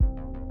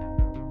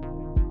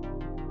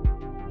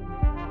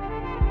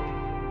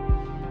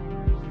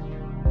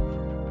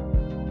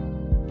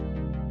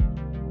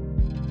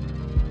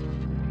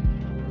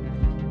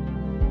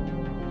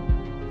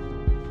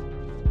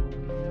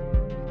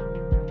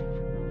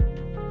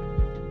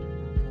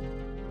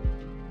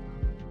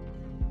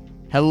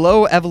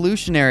Hello,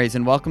 evolutionaries,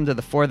 and welcome to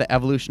the For the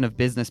Evolution of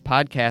Business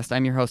podcast.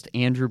 I'm your host,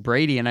 Andrew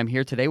Brady, and I'm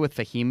here today with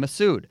Fahim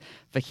Masood.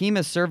 Fahim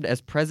has served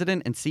as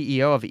president and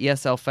CEO of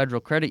ESL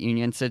Federal Credit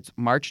Union since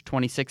March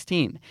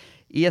 2016.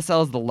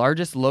 ESL is the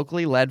largest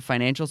locally led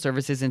financial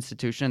services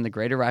institution in the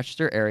Greater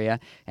Rochester area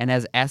and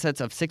has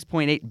assets of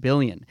 $6.8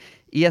 billion.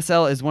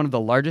 ESL is one of the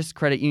largest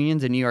credit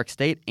unions in New York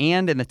State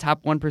and in the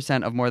top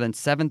 1% of more than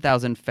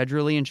 7,000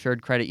 federally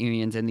insured credit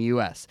unions in the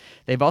U.S.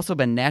 They've also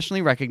been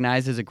nationally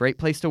recognized as a great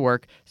place to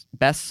work,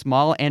 best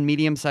small and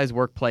medium-sized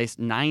workplace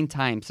 9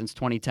 times since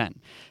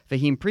 2010.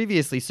 Fahim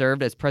previously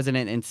served as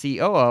president and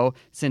COO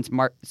since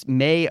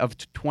May of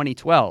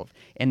 2012.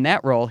 In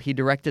that role, he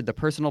directed the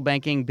personal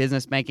banking,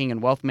 business banking,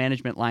 and wealth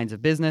management lines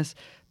of business.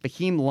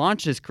 Fahim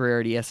launched his career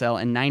at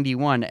ESL in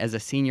 '91 as a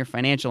senior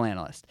financial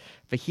analyst.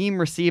 Fahim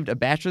received a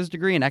bachelor's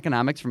degree in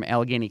economics from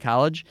Allegheny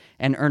College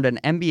and earned an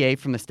MBA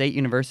from the State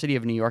University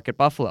of New York at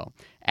Buffalo.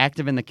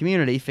 Active in the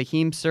community,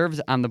 Fahim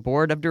serves on the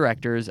board of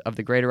directors of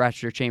the Greater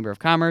Rochester Chamber of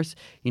Commerce,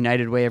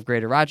 United Way of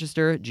Greater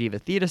Rochester, Jiva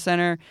Theta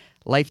Center,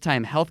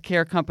 Lifetime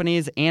Healthcare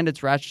Companies, and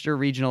its Rochester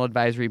Regional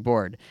Advisory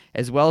Board,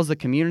 as well as the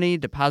Community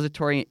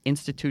Depository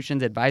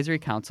Institutions Advisory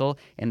Council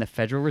and the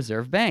Federal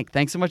Reserve Bank.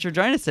 Thanks so much for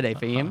joining us today,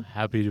 Fahim.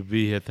 Happy to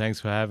be here.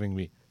 Thanks for having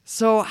me.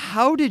 So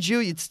how did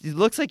you, it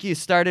looks like you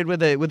started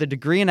with a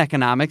degree in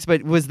economics,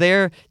 but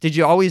did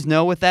you always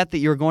know with that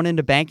you were going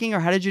into banking,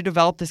 or how did you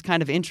develop this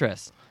kind of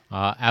interest?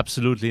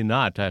 Absolutely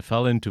not. I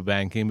fell into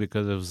banking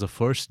because it was the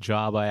first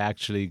job I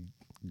actually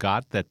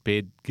got that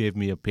gave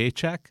me a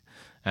paycheck.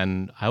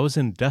 And I was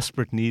in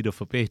desperate need of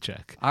a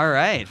paycheck. All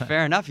right,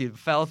 fair enough. You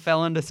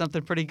fell into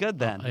something pretty good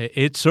then.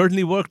 It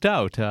certainly worked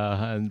out,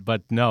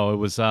 but no, it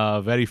was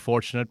a very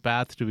fortunate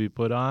path to be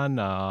put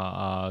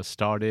on.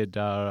 Started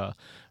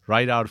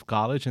right out of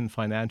college in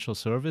financial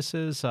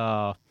services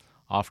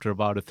after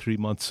about a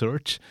 3-month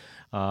search,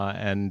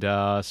 and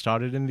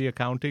started in the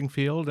accounting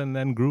field and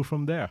then grew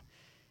from there.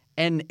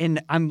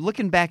 And I'm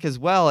looking back as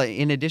well.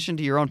 In addition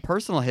to your own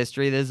personal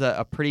history, there's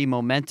a pretty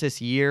momentous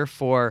year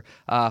for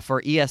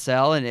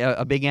ESL and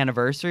a big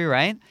anniversary,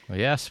 right?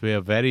 Yes, we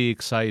are very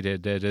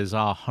excited. It is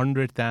our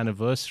 100th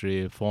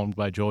anniversary, formed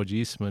by George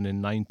Eastman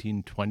in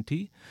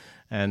 1920.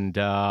 And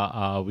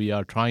we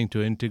are trying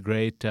to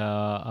integrate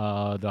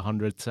the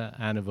 100th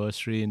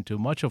anniversary into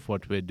much of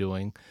what we're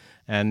doing.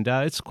 And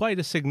it's quite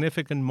a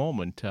significant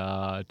moment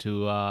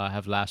to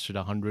have lasted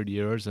 100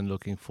 years and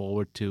looking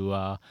forward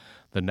to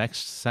the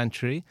next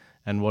century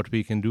and what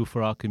we can do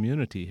for our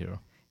community here.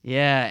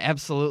 Yeah,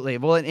 absolutely.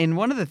 Well, and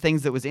one of the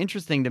things that was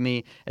interesting to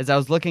me as I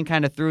was looking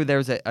kind of through, there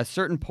was a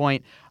certain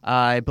point,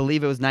 I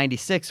believe it was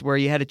 96, where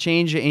you had a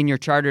change in your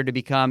charter to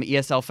become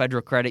ESL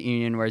Federal Credit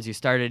Union, whereas you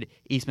started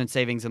Eastman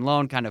Savings and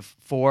Loan kind of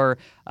for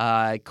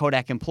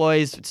Kodak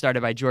employees, started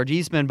by George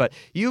Eastman, but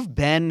you've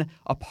been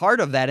a part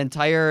of that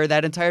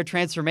entire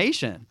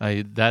transformation.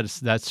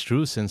 That's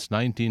true since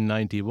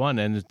 1991,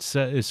 and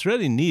it's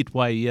really neat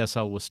why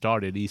ESL was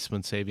started,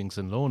 Eastman Savings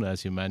and Loan,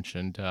 as you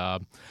mentioned.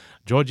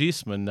 George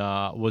Eastman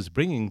was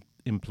bringing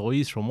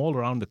employees from all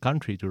around the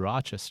country to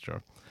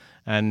Rochester.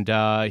 And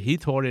he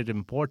thought it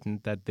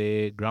important that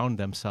they ground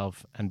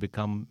themselves and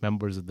become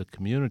members of the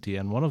community.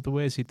 And one of the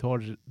ways he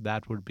thought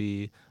that would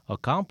be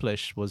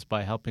accomplished was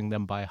by helping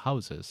them buy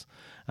houses.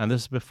 And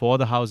this is before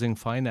the housing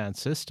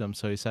finance system.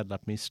 So he said,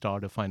 let me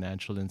start a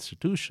financial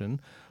institution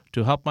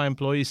to help my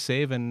employees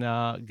save and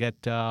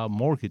get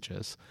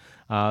mortgages.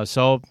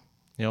 So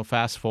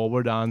fast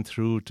forward on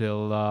through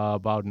till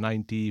about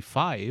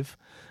 95.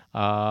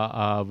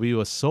 We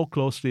were so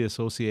closely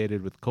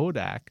associated with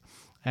Kodak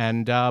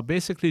and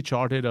basically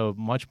charted a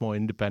much more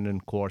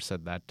independent course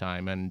at that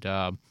time. And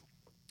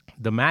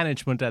the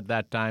management at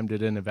that time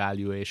did an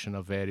evaluation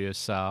of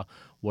various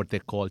what they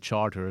call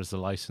charters, the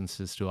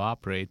licenses to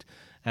operate,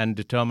 and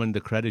determined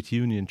the credit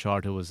union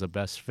charter was the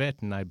best fit.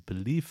 And I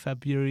believe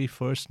February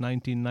 1st,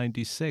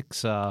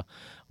 1996,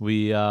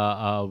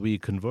 we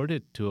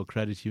converted to a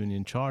credit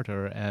union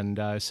charter and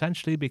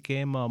essentially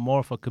became more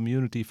of a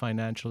community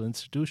financial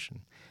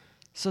institution.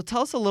 So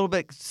tell us a little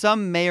bit,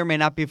 some may or may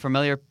not be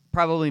familiar,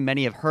 probably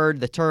many have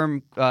heard the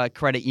term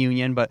credit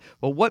union, but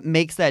what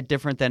makes that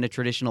different than a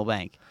traditional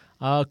bank?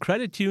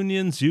 Credit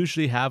unions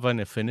usually have an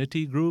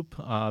affinity group.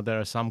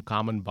 There is some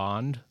common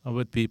bond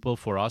with people.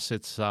 For us,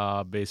 it's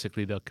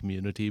basically the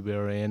community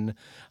we're in.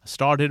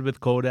 Started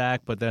with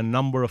Kodak, but there are a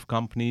number of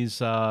companies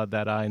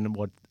that are in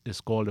what is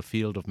called a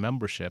field of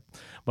membership.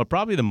 But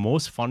probably the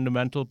most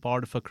fundamental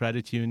part of a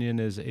credit union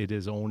is it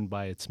is owned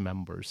by its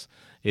members.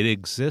 It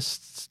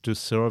exists to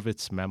serve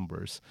its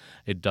members.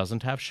 It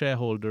doesn't have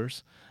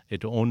shareholders.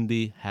 It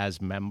only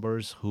has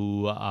members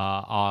who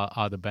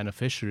are the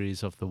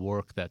beneficiaries of the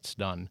work that's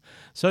done.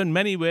 So in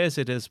many ways,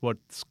 it is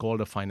what's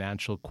called a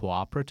financial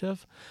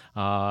cooperative,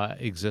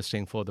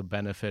 existing for the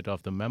benefit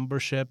of the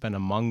membership. And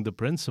among the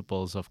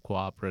principles of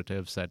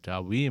cooperatives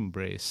that we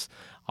embrace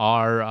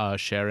are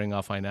sharing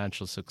our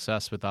financial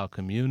success with our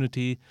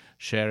community,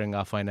 sharing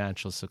our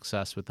financial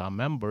success with our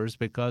members,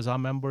 because our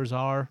members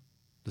are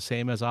the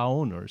same as our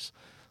owners.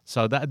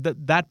 So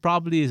that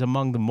probably is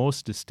among the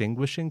most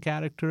distinguishing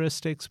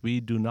characteristics. We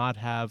do not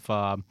have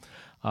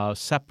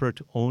separate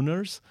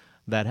owners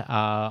that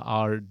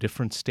are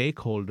different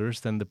stakeholders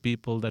than the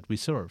people that we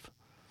serve.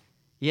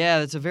 Yeah,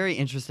 that's a very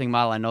interesting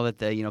model. I know that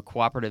the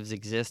cooperatives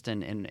exist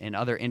in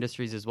other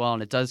industries as well,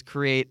 and it does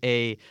create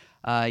a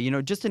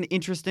just an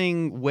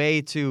interesting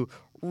way to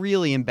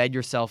really embed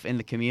yourself in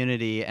the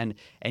community. And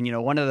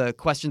one of the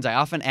questions I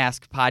often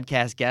ask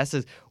podcast guests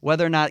is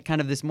whether or not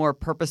kind of this more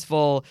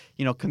purposeful,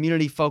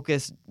 community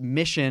focused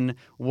mission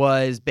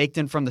was baked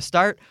in from the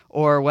start,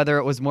 or whether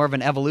it was more of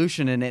an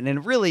evolution.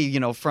 And really,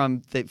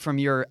 from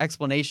your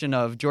explanation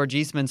of George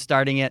Eastman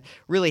starting it,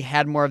 really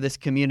had more of this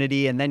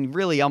community, and then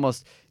really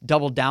almost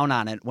doubled down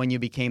on it when you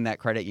became that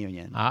credit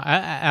union.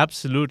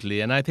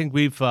 Absolutely, and I think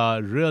we've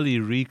really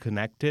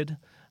reconnected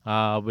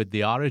with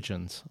the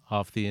origins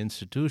of the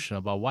institution,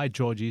 about why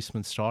George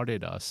Eastman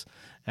started us.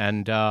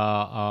 And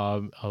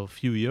a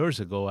few years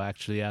ago,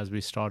 actually, as we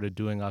started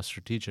doing our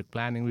strategic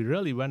planning, we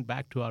really went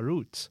back to our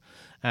roots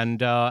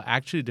and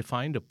actually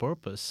defined a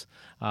purpose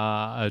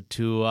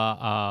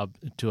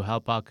to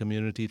help our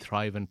community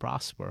thrive and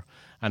prosper.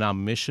 And our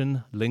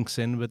mission links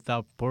in with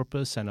our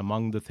purpose. And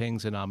among the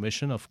things in our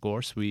mission, of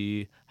course,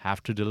 we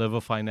have to deliver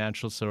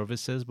financial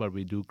services, but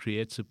we do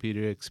create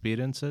superior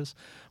experiences.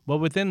 But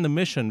within the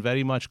mission,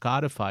 very much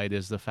codified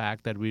is the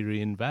fact that we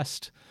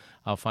reinvest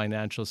our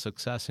financial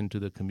success into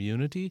the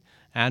community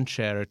and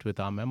share it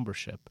with our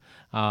membership.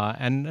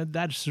 And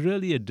that's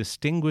really a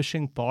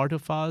distinguishing part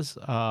of us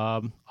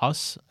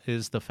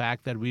is the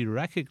fact that we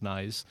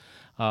recognize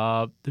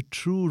the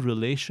true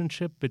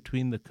relationship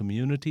between the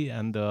community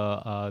and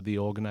the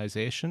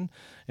organization.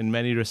 In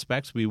many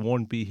respects, we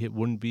wouldn't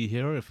be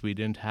here if we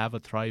didn't have a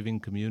thriving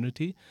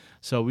community.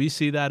 So we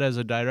see that as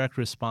a direct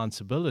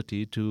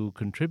responsibility to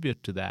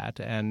contribute to that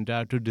and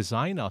to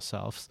design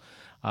ourselves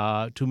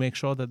to make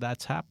sure that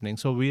that's happening.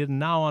 So we are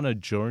now on a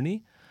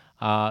journey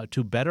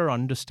to better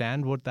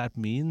understand what that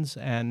means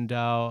and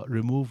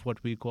remove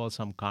what we call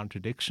some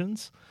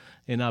contradictions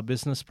in our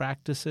business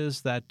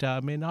practices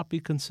that may not be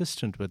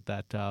consistent with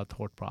that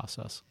thought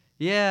process.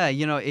 Yeah,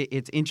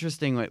 it's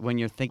interesting when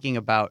you're thinking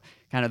about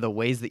kind of the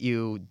ways that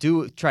you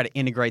do try to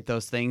integrate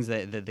those things,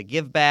 the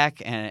give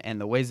back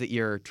and the ways that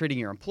you're treating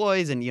your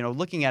employees and,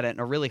 looking at it in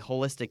a really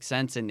holistic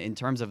sense in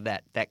terms of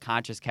that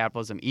conscious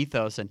capitalism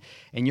ethos. And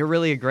you're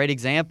really a great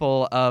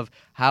example of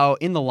how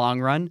in the long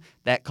run,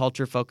 that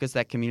culture focus,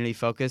 that community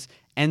focus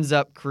ends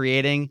up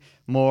creating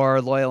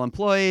more loyal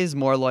employees,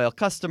 more loyal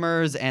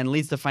customers, and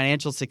leads to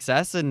financial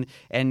success. And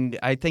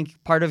I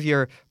think part of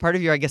your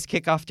I guess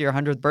kickoff to your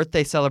 100th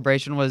birthday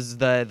celebration was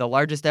the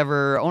largest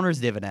ever owner's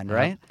dividend,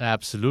 right?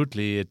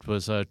 Absolutely. It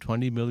was a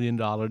 $20 million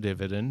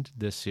dividend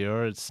this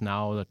year. It's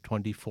now the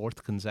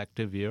 24th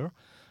consecutive year.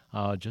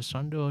 Just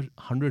under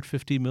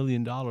 $150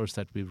 million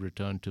that we've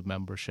returned to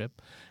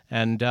membership.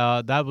 And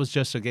that was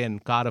just, again,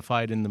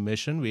 codified in the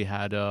mission. We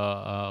had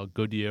a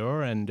good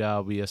year, and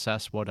we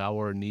assessed what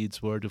our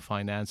needs were to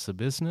finance the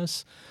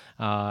business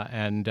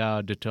and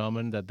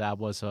determined that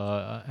was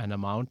an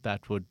amount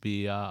that would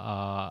be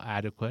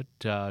adequate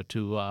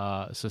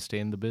to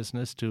sustain the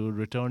business, to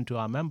return to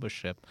our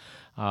membership.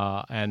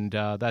 And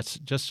that's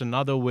just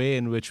another way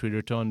in which we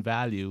return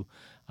value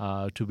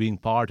to being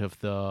part of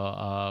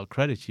the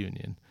credit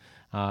union.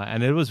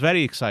 And it was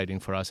very exciting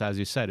for us. As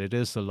you said, it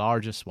is the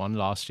largest one.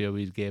 Last year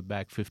we gave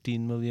back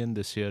 $15 million.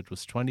 This year it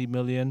was $20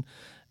 million.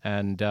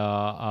 And,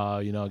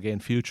 again,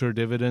 future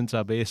dividends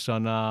are based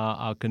on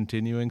our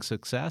continuing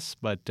success.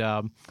 But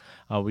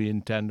we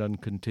intend on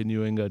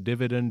continuing a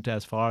dividend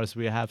as far as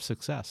we have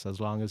success, as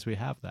long as we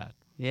have that.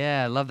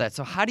 Yeah, I love that.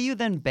 So how do you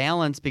then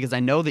balance, because I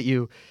know that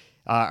you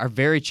are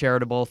very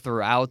charitable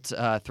throughout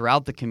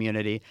the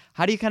community.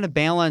 How do you kind of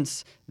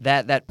balance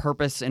that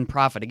purpose and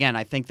profit? Again,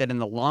 I think that in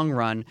the long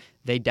run,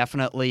 they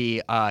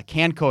definitely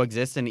can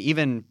coexist and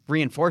even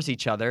reinforce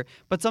each other.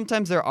 But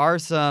sometimes there are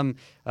some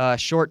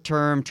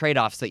short-term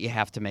trade-offs that you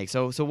have to make.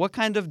 So what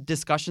kind of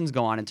discussions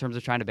go on in terms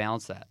of trying to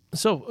balance that?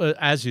 So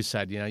as you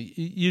said,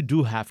 you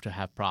do have to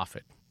have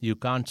profit. You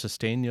can't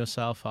sustain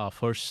yourself.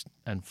 First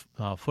and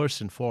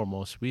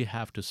foremost, we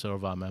have to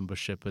serve our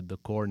membership with the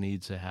core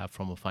needs they have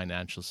from a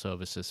financial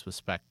services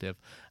perspective.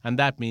 And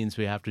that means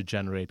we have to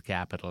generate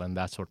capital, and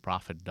that's what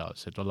profit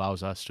does. It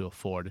allows us to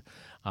afford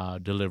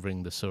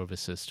delivering the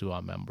services to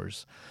our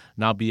members.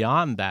 Now,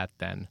 beyond that,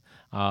 then,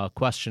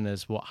 question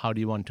is, how do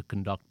you want to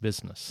conduct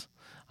business?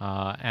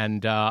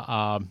 This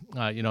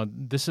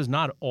is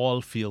not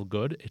all feel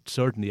good. It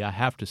certainly, I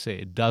have to say,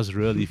 it does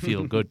really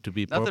feel good to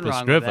be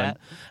purpose-driven.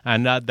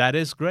 And that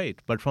is great.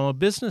 But from a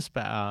business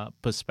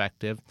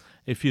perspective,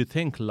 if you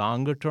think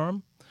longer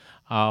term,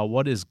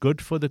 what is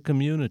good for the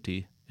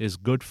community is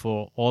good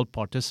for all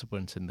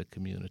participants in the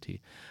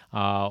community.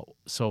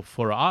 So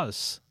for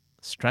us,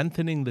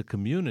 strengthening the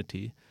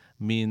community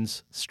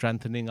means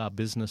strengthening our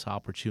business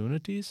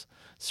opportunities,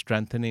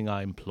 strengthening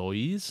our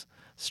employees,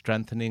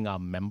 strengthening our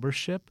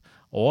membership.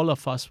 All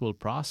of us will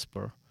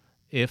prosper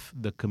if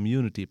the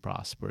community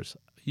prospers.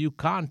 You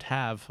can't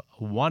have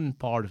one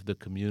part of the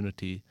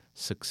community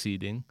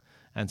succeeding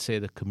and say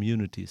the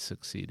community is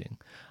succeeding.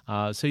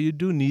 So you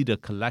do need a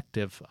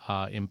collective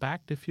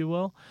impact, if you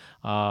will.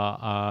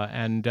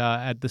 And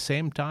at the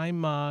same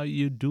time,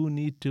 you do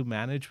need to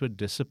manage with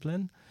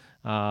discipline.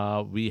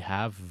 We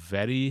have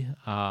very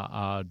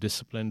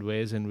disciplined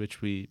ways in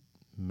which we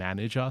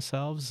manage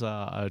ourselves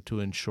to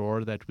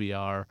ensure that we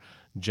are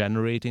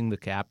generating the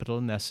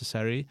capital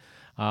necessary.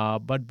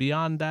 But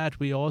beyond that,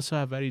 we also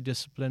have very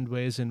disciplined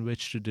ways in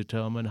which to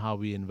determine how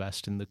we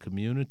invest in the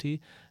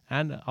community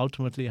and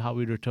ultimately how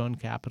we return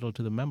capital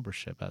to the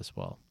membership as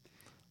well.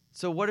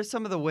 So, what are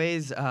some of the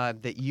ways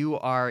that you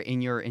are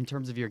in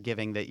terms of your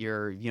giving that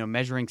you're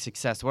measuring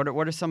success? What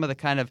are some of the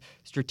kind of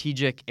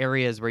strategic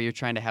areas where you're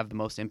trying to have the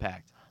most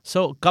impact?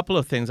 So a couple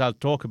of things. I'll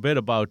talk a bit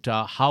about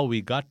how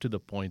we got to the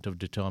point of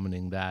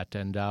determining that.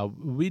 And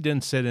we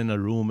didn't sit in a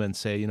room and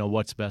say,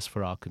 what's best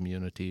for our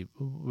community.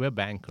 We're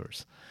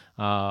bankers.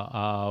 There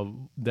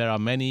are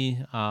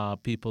many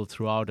people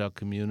throughout our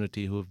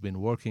community who have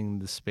been working in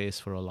this space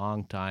for a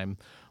long time,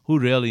 who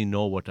really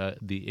know what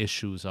the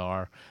issues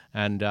are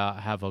and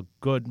have a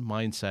good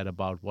mindset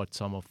about what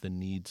some of the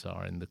needs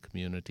are in the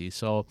community.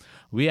 So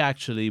we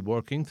actually,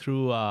 working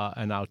through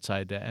an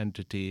outside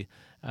entity,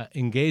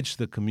 engage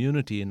the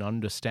community in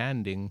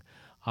understanding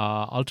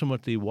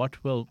ultimately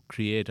what will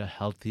create a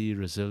healthy,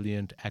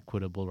 resilient,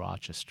 equitable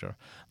Rochester.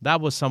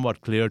 That was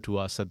somewhat clear to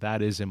us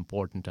that is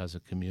important as a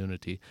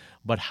community.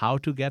 But how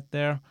to get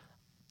there?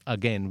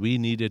 Again, we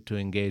needed to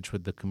engage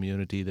with the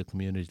community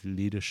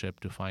leadership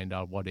to find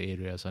out what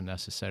areas are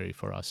necessary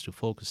for us to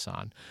focus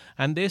on.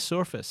 And they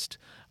surfaced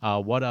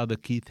what are the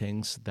key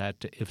things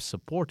that, if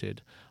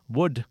supported,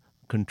 would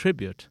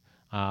contribute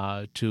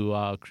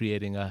to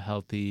creating a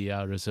healthy,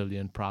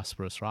 resilient,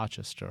 prosperous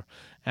Rochester.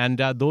 And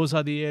those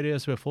are the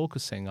areas we're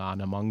focusing on.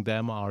 Among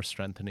them are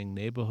strengthening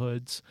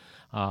neighborhoods,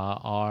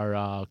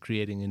 are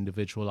creating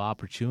individual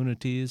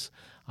opportunities,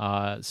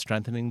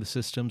 strengthening the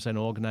systems and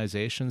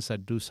organizations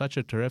that do such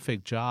a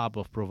terrific job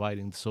of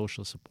providing the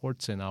social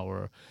supports in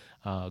our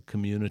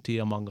community,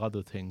 among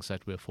other things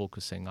that we're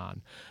focusing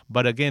on.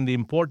 But again, the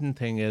important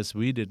thing is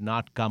we did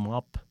not come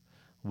up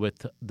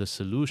with the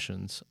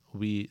solutions.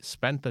 We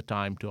spent the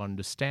time to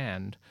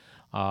understand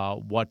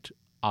what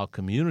our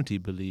community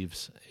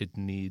believes it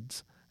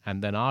needs,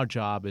 and then our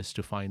job is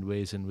to find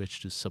ways in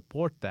which to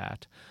support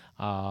that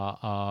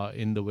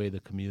in the way the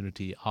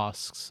community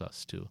asks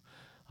us to.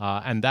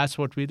 And that's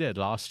what we did.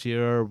 Last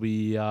year,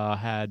 we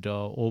had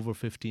over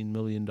 $15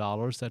 million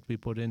that we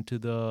put into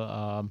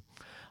the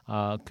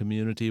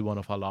community. One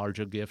of our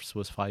larger gifts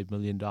was $5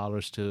 million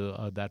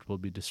that will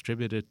be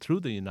distributed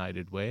through the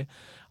United Way.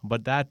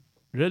 But that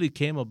really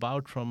came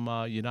about from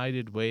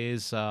United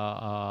Way's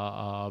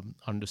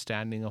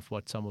understanding of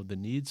what some of the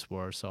needs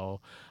were.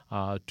 So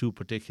 2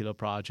 particular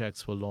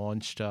projects were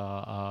launched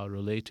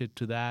related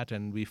to that,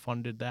 and we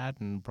funded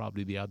that. And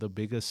probably the other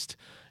biggest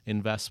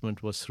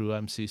investment was through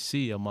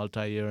MCC, a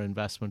multi-year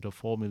investment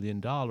of $4 million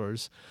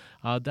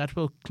that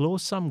will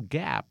close some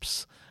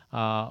gaps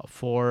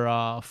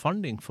for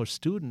funding for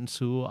students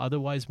who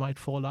otherwise might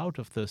fall out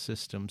of the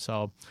system.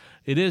 So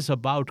it is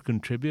about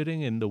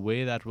contributing in the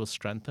way that will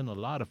strengthen a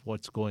lot of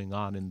what's going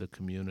on in the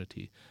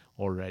community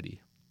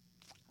already.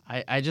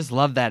 I just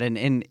love that.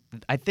 And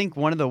I think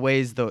one of the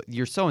ways, though,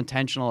 you're so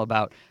intentional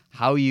about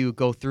how you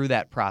go through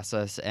that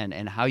process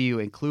and how you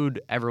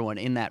include everyone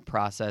in that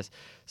process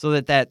so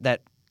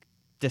that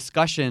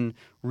discussion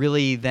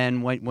really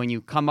then when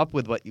you come up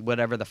with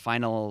whatever the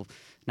final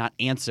not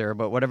answer,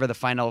 but whatever the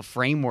final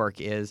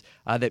framework is,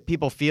 that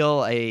people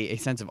feel a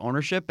sense of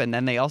ownership, and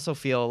then they also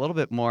feel a little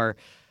bit more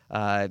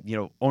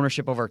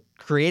ownership over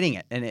creating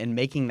it and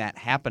making that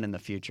happen in the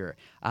future.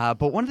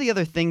 But one of the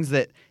other things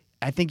that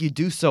I think you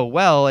do so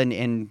well,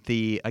 and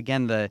the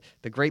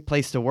Great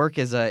Place to Work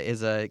is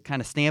a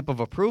kind of stamp of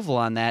approval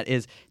on that,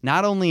 is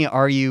not only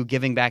are you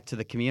giving back to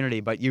the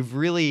community, but you've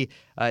really,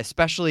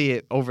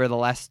 especially over the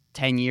last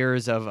 10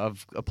 years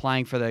of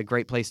applying for the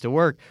Great Place to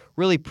Work,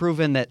 really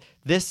proven that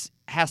this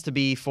has to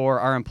be for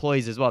our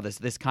employees as well.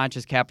 This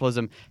conscious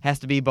capitalism has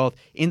to be both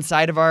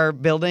inside of our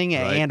building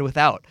and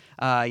without,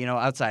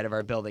 outside of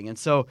our building. And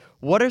so,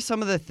 what are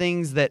some of the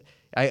things that,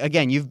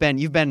 again, you've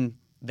been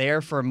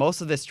there for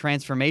most of this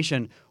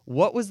transformation?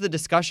 What was the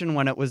discussion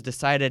when it was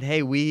decided,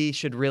 hey, we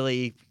should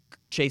really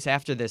chase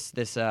after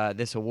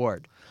this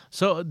award?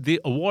 So the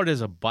award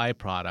is a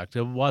byproduct.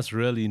 It was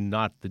really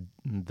not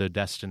the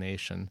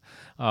destination.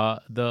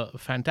 The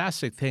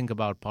fantastic thing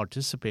about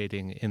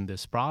participating in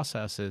this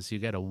process is you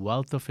get a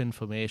wealth of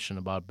information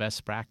about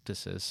best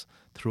practices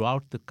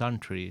throughout the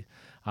country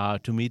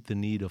to meet the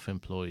need of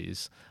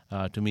employees,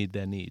 to meet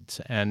their needs.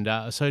 And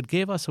so it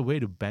gave us a way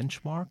to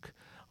benchmark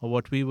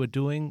what we were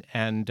doing,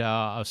 and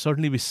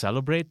certainly we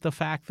celebrate the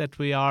fact that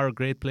we are a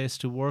great place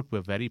to work.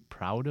 We're very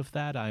proud of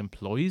that. Our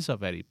employees are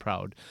very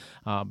proud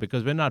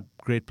because we're not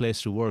a great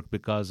place to work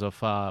because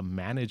of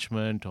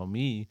management or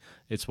me.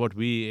 It's what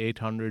we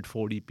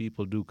 840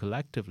 people do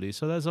collectively.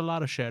 So there's a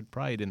lot of shared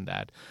pride in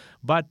that.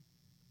 But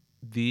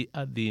the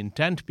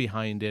intent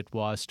behind it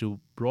was to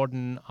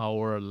broaden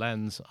our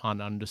lens on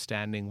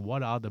understanding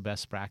what are the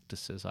best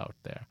practices out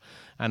there.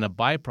 And a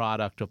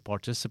byproduct of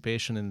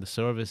participation in the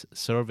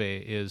survey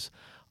is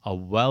a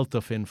wealth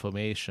of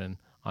information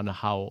on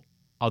how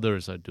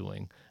others are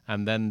doing.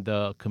 And then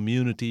the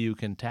community you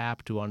can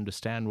tap to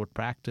understand what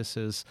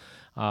practices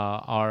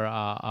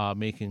are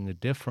making a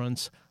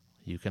difference.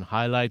 You can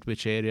highlight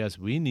which areas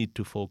we need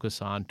to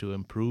focus on to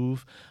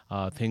improve,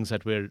 things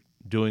that we're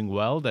doing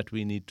well that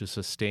we need to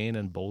sustain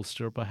and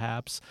bolster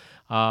perhaps.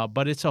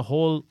 But it's a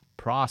whole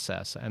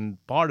process. And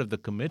part of the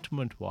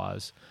commitment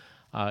was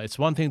it's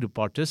one thing to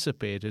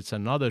participate, it's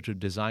another to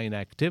design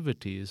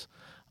activities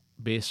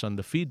based on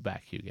the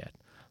feedback you get.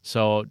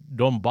 So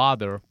don't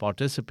bother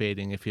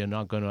participating if you're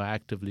not going to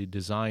actively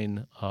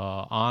design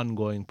an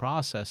ongoing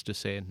process to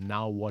say,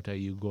 now what are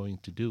you going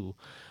to do?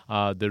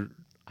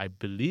 I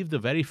believe the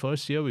very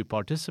first year we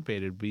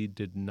participated, we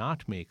did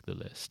not make the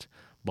list,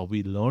 but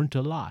we learned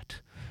a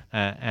lot.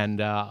 And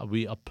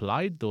we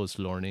applied those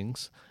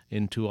learnings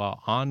into our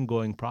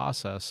ongoing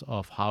process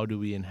of how do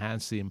we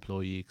enhance the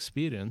employee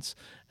experience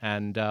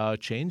and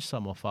change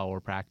some of our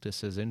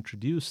practices,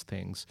 introduce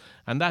things.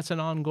 And that's an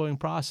ongoing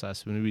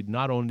process. When we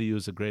not only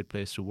use a Great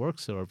Place to Work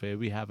survey,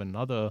 we have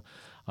another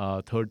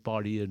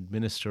third-party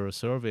administer a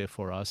survey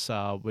for us,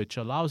 which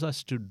allows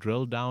us to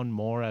drill down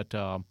more at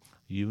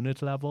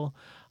unit level.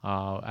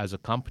 As a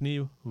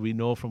company, we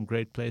know from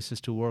Great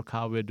Places to Work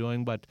how we're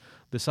doing, but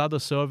this other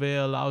survey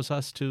allows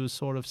us to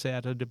sort of say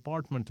at a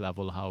department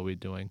level how we're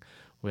doing.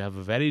 We have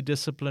a very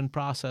disciplined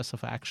process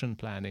of action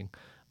planning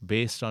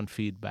based on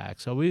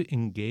feedback. So we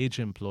engage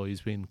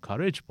employees, we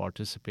encourage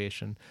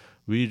participation.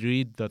 We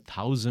read the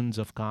thousands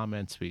of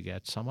comments we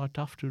get. Some are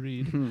tough to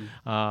read,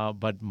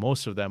 but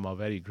most of them are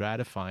very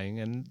gratifying.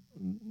 And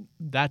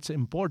that's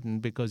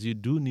important because you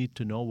do need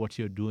to know what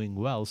you're doing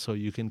well so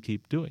you can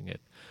keep doing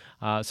it.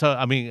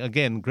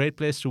 Again, Great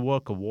Place to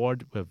Work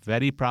award. We're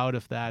very proud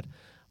of that.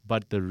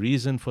 But the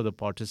reason for the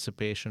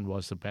participation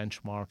was the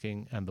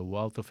benchmarking and the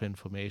wealth of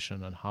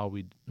information on how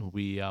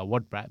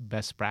what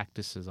best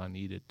practices are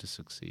needed to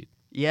succeed.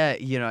 Yeah,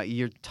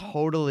 you're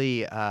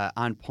totally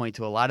on point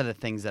to a lot of the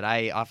things that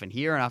I often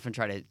hear and often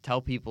try to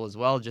tell people as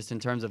well, just in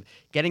terms of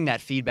getting that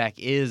feedback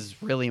is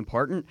really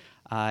important.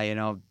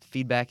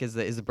 Feedback is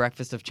the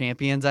breakfast of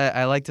champions,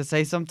 I like to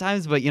say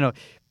sometimes. But,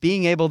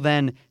 being able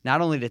then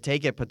not only to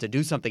take it, but to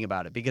do something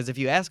about it. Because if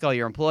you ask all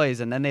your employees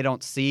and then they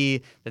don't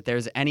see that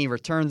there's any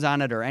returns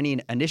on it or any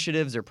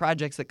initiatives or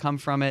projects that come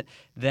from it,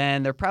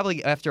 then they're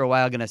probably after a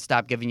while going to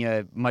stop giving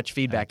you much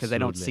feedback because they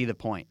don't see the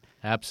point.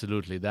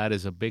 Absolutely. That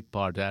is a big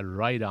part. That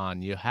right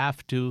on. You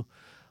have to,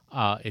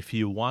 if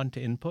you want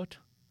input,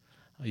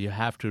 you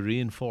have to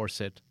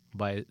reinforce it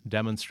by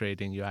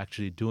demonstrating you're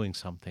actually doing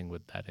something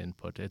with that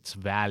input. It's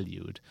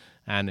valued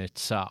and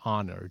it's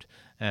honored.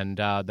 And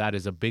that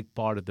is a big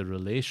part of the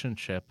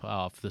relationship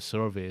of the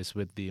surveys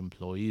with the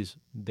employees.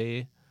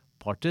 They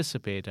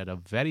participate at a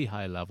very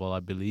high level. I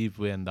believe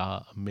we're in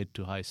the mid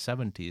to high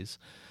 70s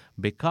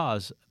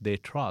because they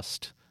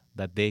trust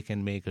that they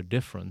can make a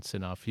difference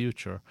in our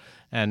future.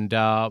 And,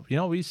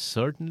 we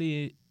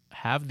certainly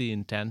have the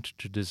intent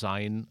to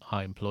design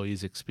our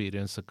employees'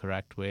 experience the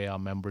correct way, our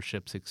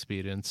membership's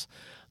experience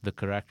the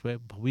correct way,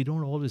 but we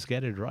don't always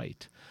get it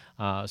right.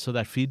 So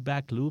that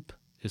feedback loop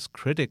is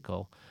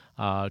critical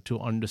to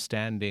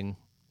understanding,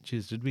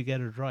 did we get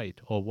it right?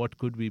 Or what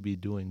could we be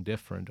doing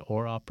different?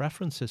 Or our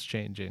preferences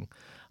changing?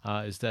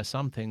 Is there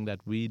something that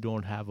we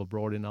don't have a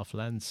broad enough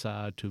lens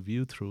to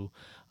view through?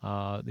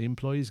 The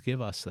employees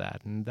give us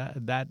that. And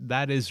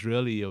that is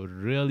really a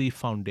really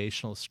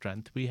foundational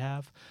strength we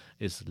have,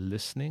 is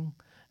listening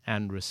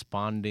and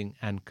responding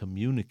and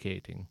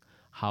communicating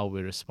how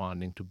we're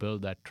responding to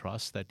build that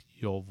trust that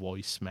your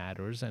voice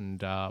matters.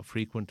 And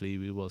frequently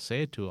we will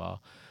say to our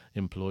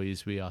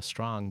employees, we are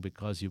strong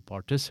because you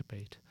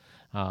participate.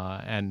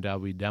 And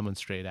we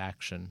demonstrate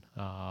action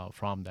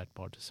from that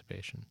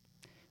participation.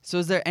 So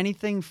is there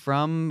anything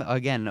from,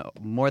 again,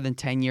 more than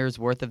 10 years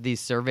worth of these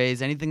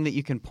surveys, anything that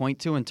you can point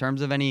to in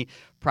terms of any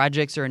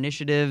projects or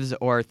initiatives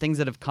or things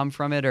that have come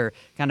from it or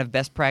kind of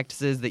best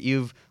practices that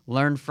you've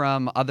learned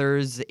from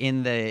others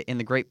in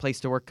the Great Place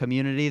to Work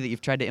community that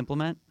you've tried to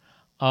implement?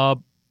 I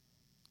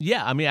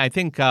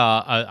think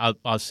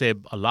I'll say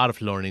a lot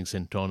of learnings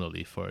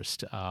internally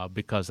first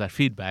because that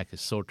feedback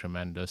is so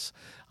tremendous.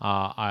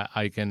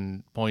 I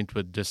can point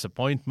with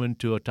disappointment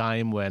to a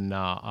time when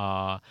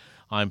our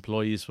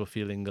employees were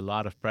feeling a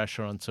lot of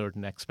pressure on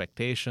certain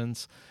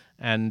expectations.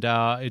 And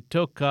it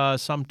took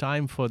some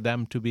time for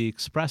them to be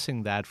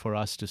expressing that for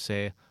us to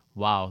say,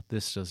 wow,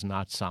 this does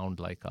not sound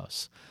like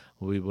us.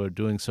 We were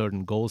doing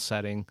certain goal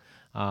setting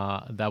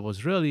that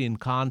was really in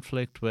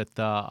conflict with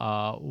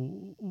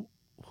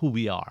who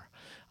we are.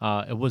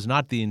 It was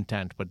not the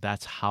intent, but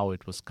that's how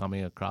it was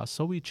coming across.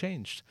 So we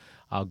changed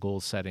our goal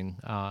setting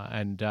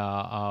and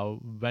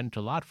went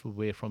a lot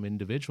away from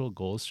individual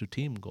goals to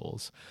team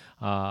goals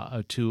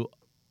to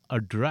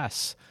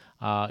address,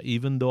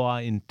 even though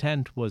our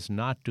intent was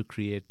not to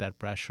create that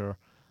pressure,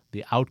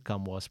 the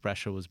outcome was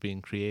pressure was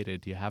being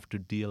created. You have to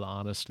deal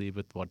honestly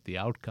with what the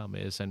outcome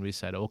is. And we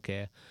said,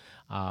 okay,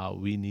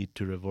 we need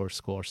to reverse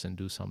course and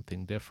do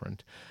something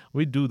different.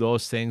 We do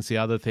those things. The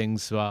other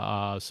things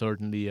are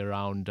certainly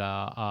around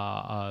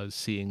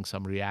seeing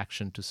some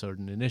reaction to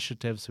certain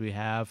initiatives we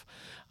have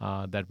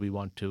that we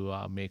want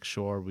to make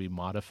sure we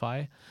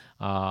modify.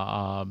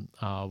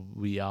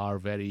 We are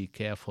very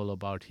careful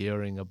about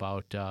hearing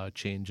about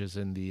changes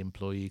in the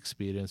employee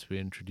experience we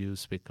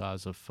introduce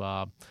because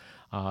of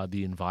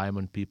the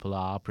environment people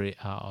are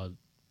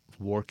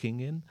working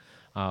in.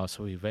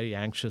 So we very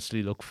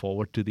anxiously look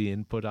forward to the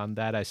input on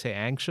that. I say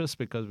anxious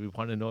because we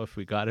want to know if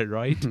we got it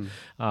right.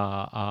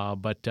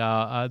 But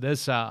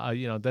there's,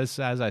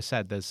 as I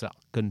said, there's a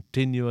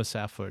continuous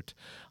effort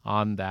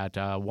on that.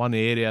 One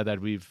area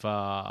that we've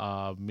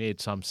made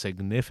some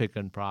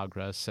significant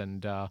progress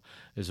and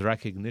is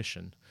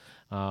recognition.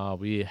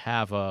 We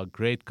have a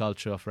great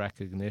culture of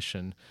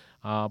recognition,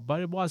 but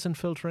it wasn't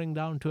filtering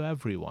down to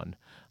everyone.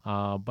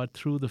 But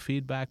through the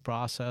feedback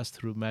process,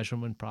 through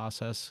measurement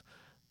process,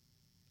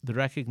 the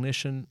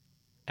recognition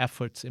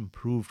efforts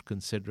improved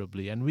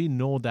considerably. And we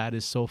know that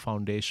is so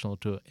foundational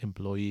to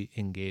employee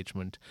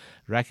engagement.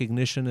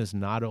 Recognition is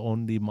not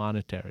only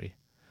monetary.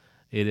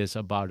 It is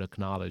about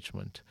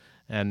acknowledgement.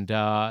 And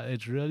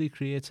it really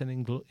creates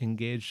an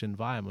engaged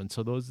environment.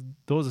 So those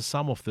are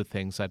some of the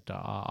things that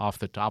off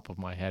the top of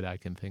my head I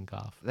can think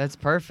of. That's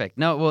perfect.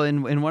 No, well,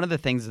 in one of the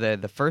things,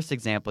 the first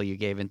example you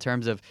gave in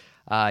terms of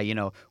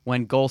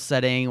when goal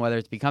setting, whether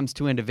it becomes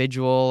too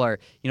individual or,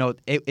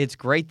 it's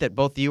great that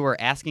both of you were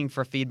asking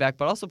for feedback,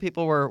 but also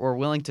people were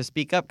willing to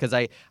speak up, because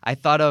I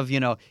thought of,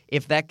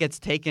 if that gets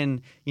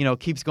taken,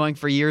 keeps going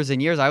for years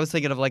and years, I was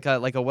thinking of like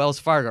a Wells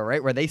Fargo,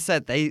 right? Where they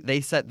set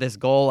this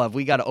goal of,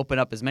 we got to open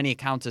up as many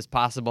accounts as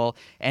possible.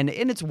 And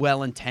it's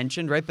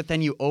well-intentioned, right? But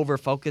then you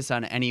over-focus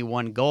on any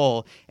one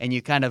goal and you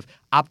kind of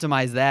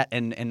optimize that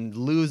and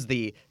lose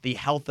the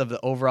health of the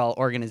overall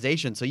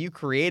organization. So you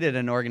created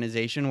an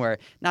organization where,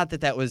 not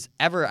that was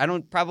ever,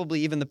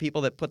 probably even the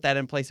people that put that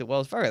in place at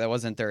Wells Fargo, that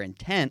wasn't their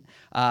intent,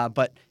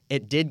 but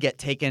it did get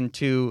taken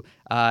to,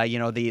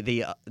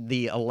 the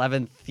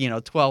 11th,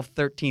 12th,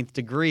 13th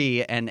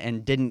degree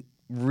and didn't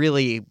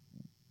really,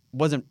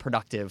 wasn't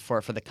productive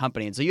for the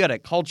company. And so you had a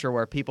culture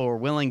where people were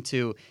willing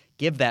to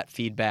give that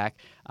feedback,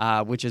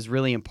 which is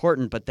really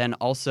important, but then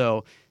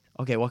also,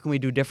 okay, what can we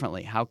do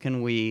differently? How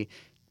can we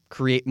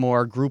create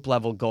more group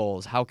level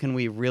goals? How can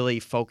we really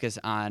focus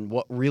on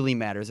what really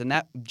matters? And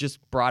that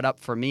just brought up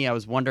for me, I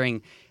was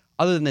wondering,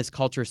 other than this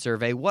culture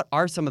survey, what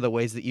are some of the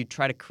ways that you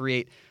try to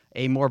create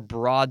a more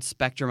broad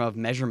spectrum of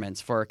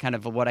measurements for kind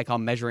of what I call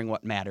measuring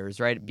what matters,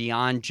 right?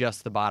 Beyond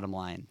just the bottom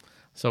line.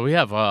 So we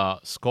have a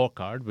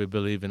scorecard. We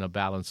believe in a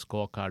balanced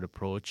scorecard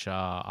approach.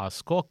 Our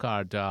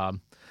scorecard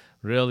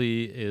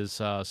really is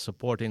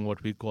supporting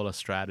what we call a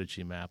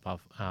strategy map.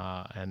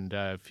 And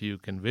if you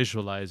can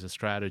visualize a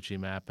strategy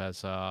map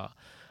as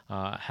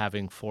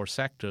having four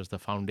sectors, the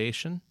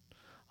foundation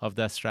of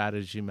that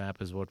strategy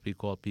map is what we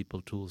call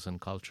people, tools,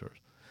 and culture.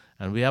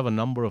 And we have a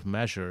number of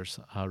measures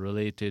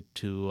related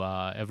to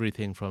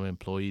everything from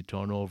employee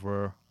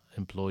turnover,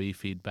 employee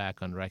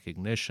feedback on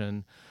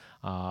recognition,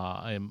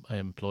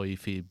 employee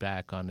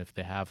feedback on if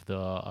they have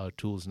the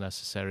tools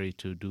necessary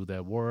to do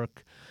their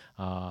work,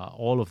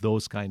 all of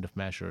those kind of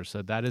measures.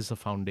 So that is the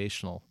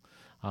foundational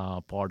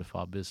part of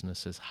our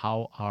business, is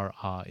how are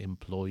our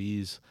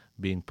employees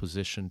being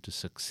positioned to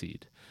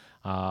succeed.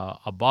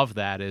 Above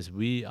that is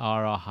we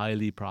are a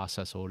highly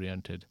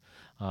process-oriented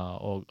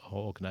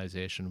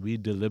organization. We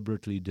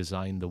deliberately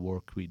design the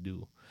work we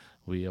do.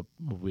 We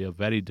are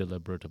very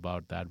deliberate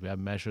about that. We have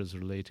measures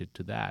related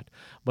to that.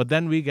 But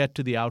then we get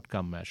to the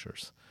outcome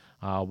measures.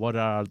 What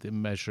are the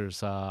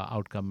measures,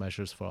 outcome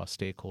measures for our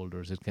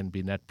stakeholders? It can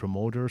be net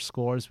promoter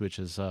scores, which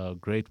is a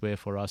great way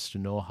for us to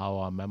know how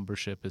our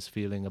membership is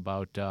feeling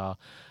about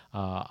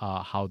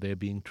how they're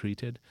being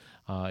treated.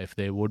 If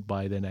they would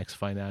buy the next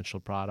financial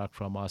product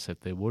from us,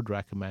 if they would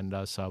recommend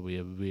us, we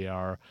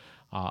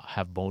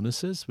have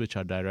bonuses which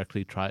are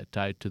directly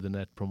tied to the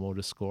net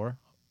promoter score.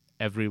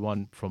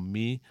 Everyone from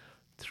me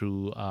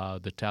through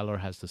the teller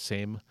has the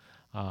same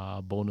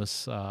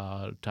bonus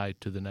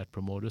tied to the net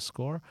promoter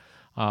score.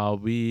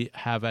 We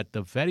have at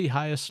the very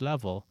highest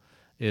level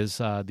is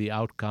the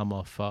outcome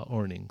of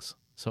earnings.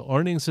 So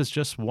earnings is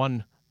just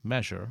one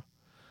measure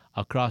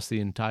across the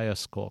entire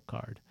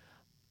scorecard.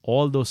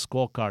 All those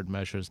scorecard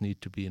measures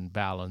need to be in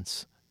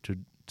balance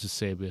to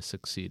say we're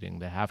succeeding.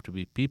 There have to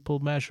be people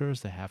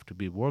measures, there have to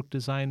be work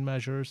design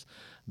measures,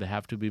 there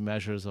have to be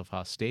measures of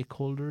our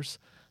stakeholders'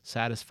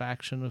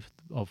 satisfaction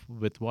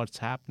with what's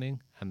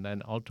happening, and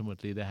then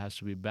ultimately there has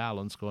to be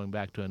balance, going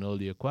back to an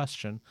earlier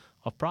question,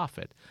 of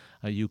profit.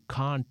 You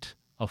can't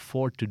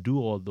afford to do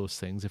all those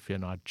things if you're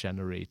not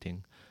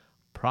generating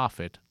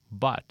profit,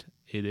 but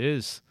it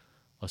is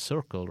a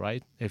circle,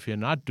 right? If you're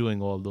not doing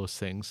all those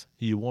things,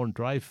 you won't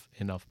drive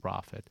enough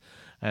profit.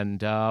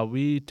 And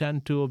we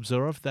tend to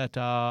observe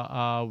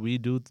that we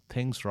do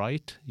things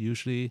right.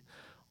 Usually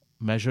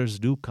measures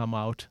do come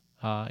out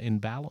in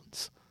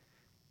balance.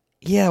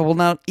 Yeah, well,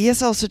 now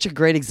ESL is such a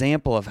great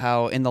example of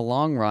how, in the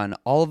long run,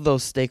 all of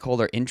those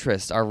stakeholder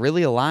interests are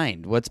really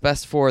aligned. What's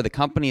best for the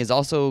company is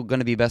also going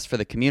to be best for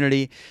the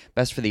community,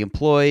 best for the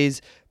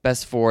employees,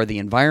 best for the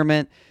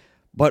environment.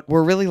 But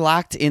we're really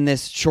locked in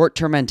this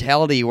short-term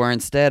mentality where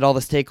instead all the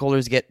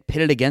stakeholders get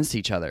pitted against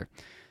each other.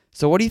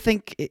 So what do you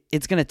think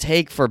it's going to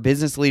take for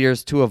business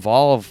leaders to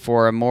evolve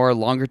for a more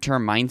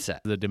longer-term mindset?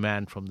 The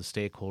demand from the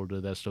stakeholder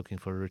that's looking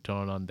for a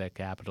return on their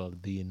capital,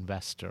 the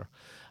investor,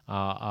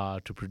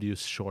 to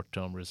produce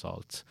short-term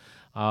results.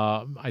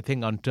 I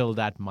think until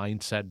that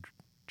mindset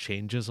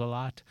changes a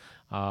lot,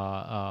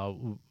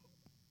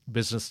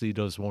 business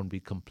leaders won't be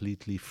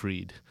completely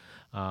freed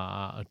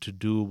to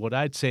do what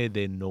I'd say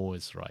they know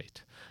is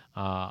right.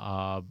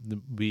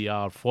 We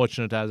are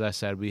fortunate, as I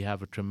said, we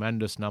have a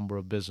tremendous number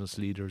of business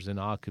leaders in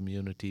our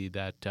community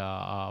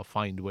that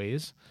find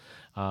ways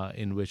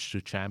in which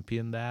to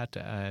champion that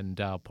and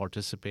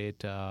participate.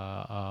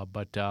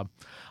 But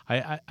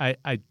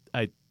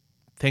I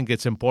think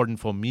it's important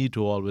for me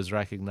to always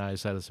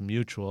recognize that as a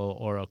mutual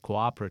or a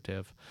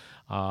cooperative,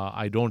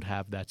 I don't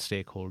have that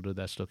stakeholder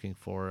that's looking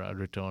for a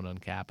return on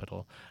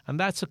capital. And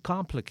that's a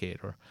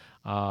complicator.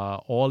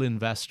 All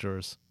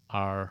investors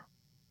are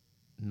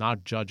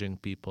not judging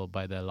people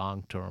by their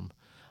long-term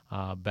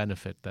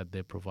benefit that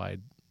they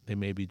provide. They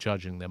may be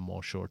judging them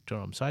more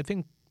short-term. So I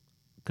think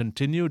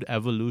continued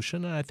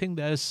evolution, and I think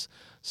there's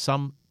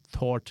some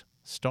thought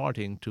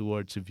starting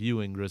towards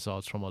viewing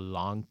results from a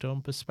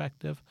long-term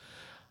perspective.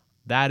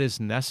 That is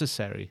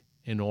necessary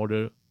in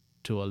order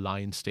to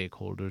align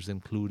stakeholders,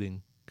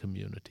 including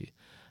community,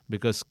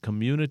 because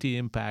community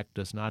impact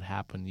does not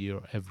happen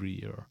every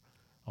year,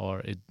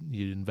 or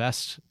you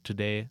invest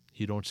today,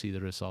 you don't see the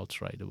results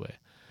right away.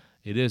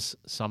 It is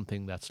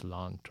something that's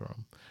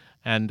long-term,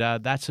 and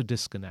that's a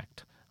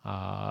disconnect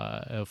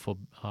for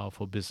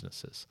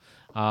businesses.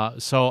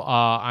 So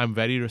I'm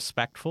very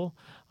respectful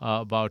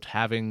about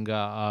having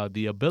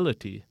the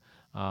ability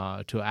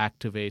to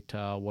activate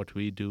what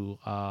we do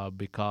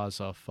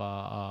because of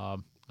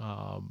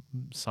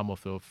some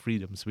of the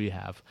freedoms we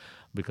have,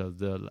 because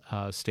the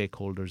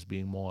stakeholders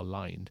being more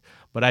aligned.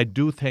 But I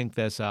do think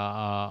there's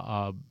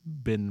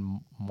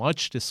been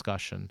much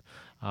discussion,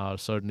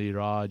 certainly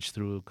Raj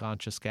through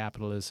conscious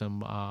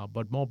capitalism,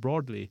 but more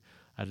broadly,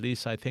 at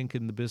least I think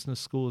in the business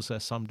schools,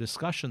 there's some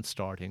discussion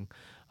starting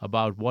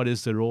about what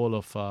is the role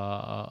of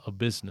a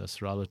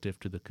business relative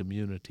to the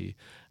community.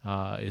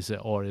 Is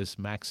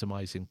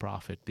maximizing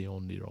profit the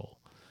only role?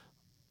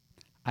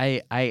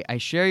 I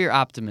share your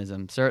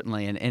optimism,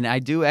 certainly, and I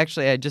do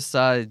actually. I just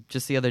saw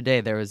just the other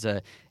day there was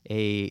a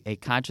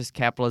conscious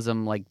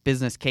capitalism like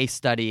business case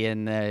study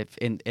in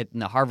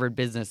the Harvard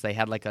Business. They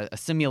had like a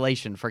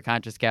simulation for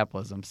conscious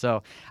capitalism.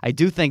 So I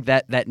do think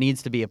that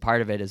needs to be a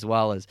part of it, as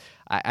well as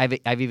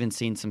I've even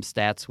seen some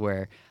stats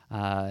where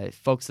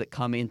folks that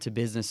come into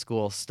business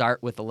school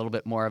start with a little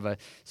bit more of a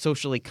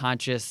socially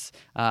conscious,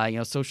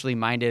 socially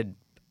minded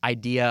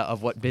idea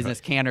of what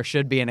business can or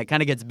should be, and it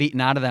kind of gets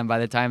beaten out of them by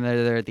the time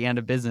they're at the end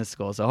of business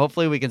school. So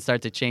hopefully we can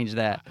start to change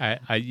that.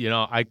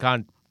 I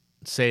can't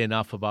say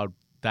enough about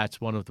that's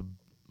one of the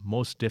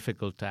most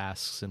difficult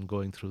tasks in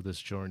going through this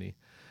journey,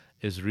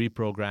 is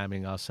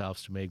reprogramming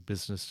ourselves to make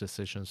business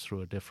decisions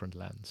through a different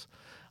lens.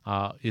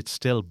 It's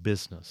still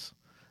business,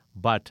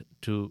 but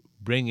to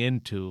bring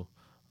into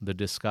the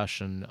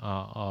discussion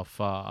of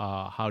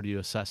how do you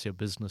assess your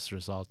business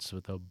results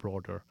with a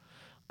broader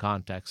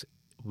context,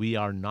 we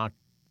are not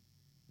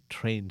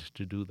trained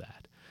to do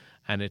that,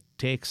 and it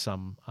takes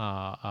some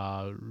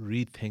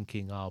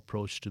rethinking our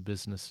approach to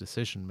business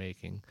decision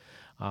making.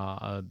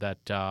 It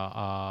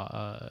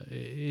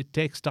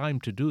takes time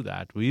to do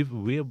that.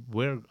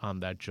 We're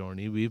on that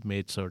journey. We've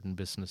made certain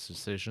business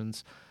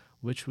decisions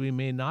which we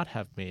may not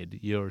have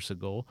made years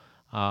ago,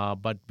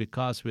 but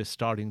because we're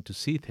starting to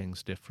see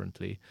things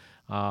differently,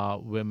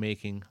 we're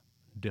making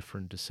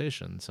different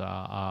decisions.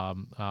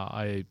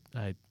 I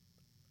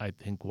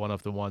think one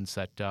of the ones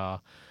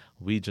that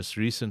we just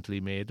recently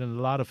made, and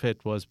a lot of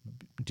it was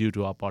due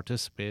to our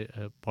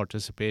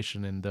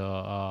participation in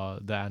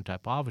the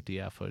anti-poverty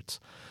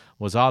efforts,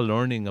 was our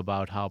learning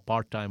about how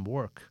part-time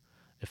work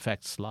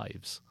affects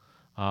lives.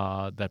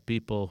 That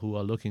people who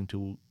are looking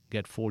to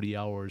get 40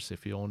 hours,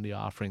 if you're only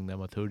offering them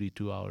a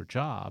 32-hour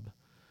job,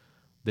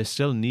 they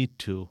still need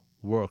to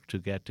work to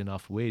get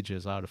enough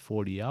wages out of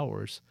 40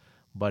 hours,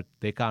 but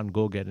they can't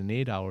go get an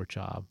 8-hour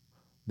job.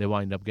 They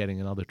wind up getting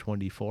another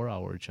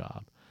 24-hour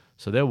job.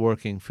 So they're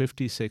working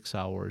 56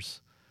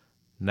 hours,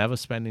 never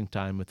spending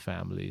time with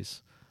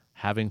families,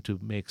 having to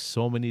make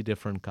so many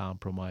different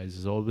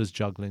compromises, always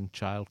juggling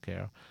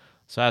childcare.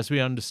 So as we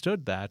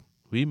understood that,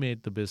 we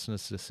made the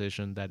business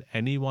decision that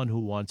anyone who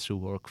wants to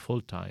work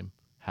full-time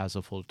has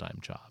a full-time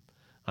job.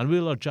 And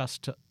we'll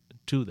adjust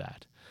to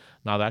that.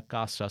 Now, that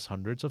cost us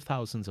hundreds of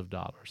thousands of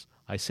dollars.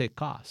 I say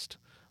cost.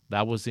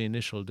 That was the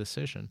initial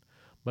decision.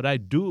 But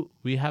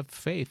we have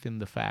faith in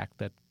the fact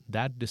that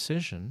that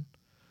decision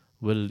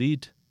will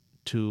lead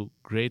to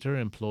greater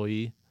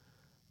employee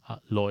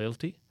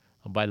loyalty.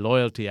 By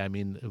loyalty, I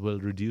mean it will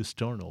reduce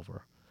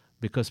turnover,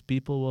 because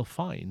people will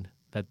find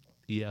that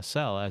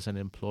ESL as an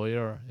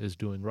employer is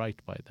doing right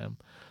by them.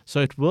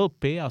 So it will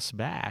pay us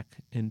back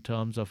in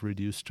terms of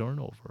reduced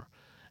turnover.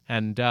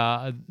 And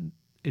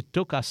it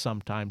took us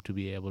some time to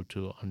be able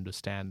to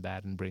understand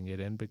that and bring it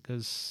in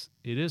because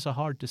it is a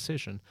hard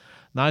decision.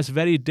 Now, it's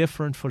very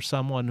different for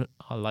someone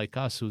like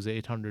us who's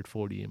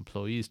 840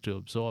 employees to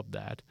absorb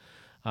that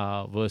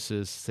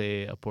versus,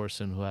 say, a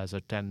person who has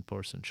a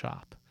 10-person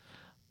shop.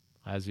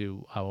 As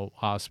you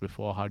asked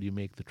before, how do you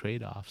make the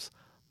trade-offs?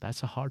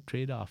 That's a hard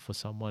trade-off for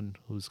someone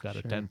who's got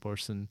a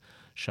 10-person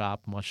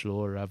shop, much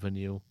lower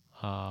revenue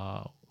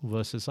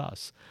versus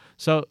us.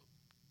 So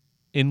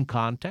in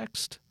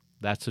context,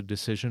 that's a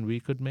decision we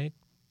could make.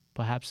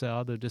 Perhaps there are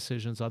other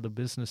decisions, other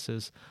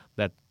businesses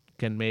that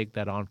can make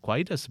that aren't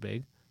quite as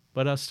big,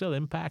 but are still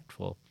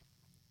impactful.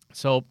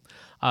 So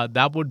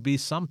that would be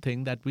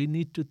something that we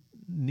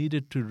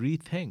needed to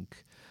rethink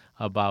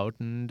about,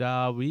 and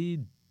we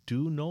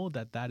do know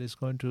that is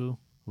going to.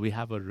 We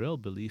have a real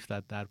belief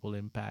that will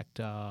impact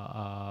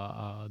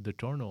the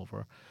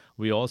turnover.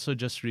 We also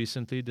just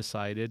recently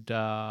decided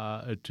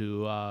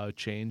to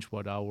change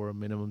what our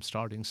minimum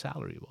starting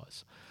salary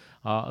was.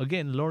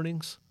 Again,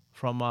 learnings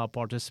from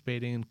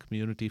participating in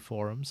community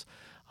forums.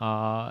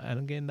 And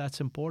again,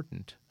 that's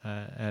important.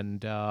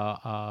 It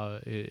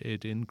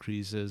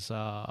increases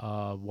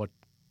what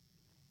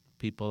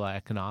people are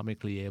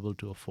economically able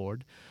to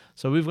afford.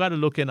 So we've got to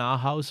look in our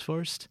house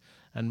first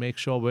and make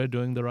sure we're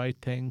doing the right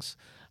things.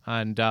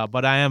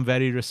 But I am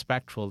very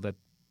respectful that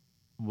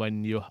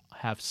when you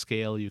have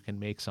scale, you can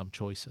make some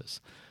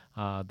choices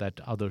that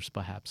others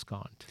perhaps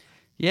can't.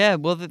 Yeah,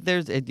 well,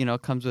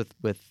 it comes with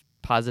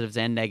positives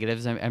and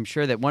negatives. I'm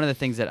sure that one of the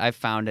things that I've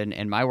found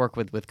in my work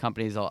with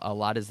companies a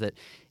lot is that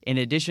in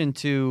addition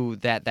to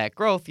that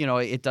growth,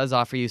 it does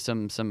offer you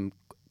some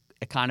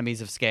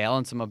economies of scale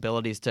and some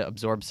abilities to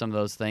absorb some of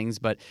those things.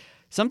 But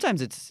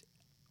sometimes it's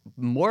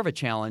more of a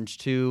challenge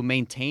to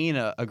maintain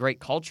a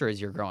great culture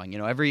as you're growing.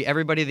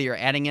 Everybody that you're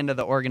adding into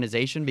the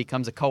organization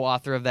becomes a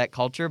co-author of that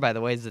culture by the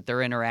ways that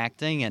they're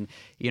interacting. And,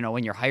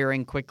 when you're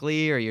hiring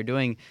quickly or you're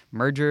doing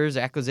mergers,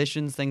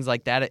 acquisitions, things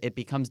like that, it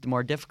becomes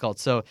more difficult.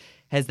 So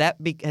has that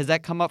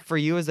come up for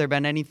you? Has there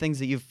been any things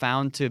that you've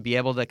found to be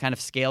able to kind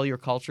of scale your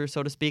culture,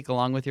 so to speak,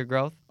 along with your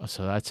growth?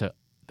 So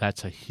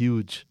that's a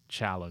huge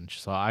challenge.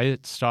 So I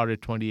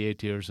started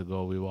 28 years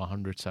ago. We were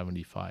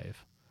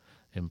 175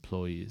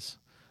 employees.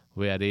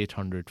 We had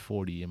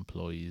 840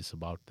 employees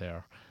about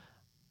there.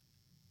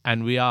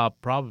 And we are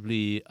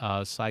probably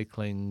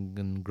cycling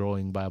and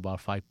growing by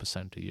about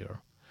 5% a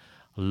year.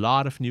 A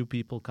lot of new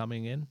people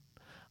coming in.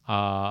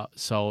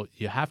 So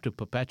you have to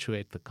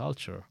perpetuate the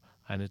culture.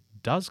 And it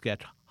does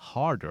get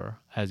harder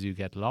as you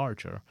get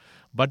larger.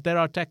 But there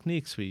are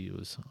techniques we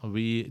use.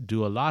 We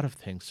do a lot of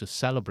things to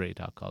celebrate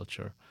our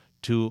culture,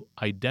 to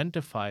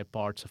identify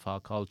parts of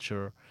our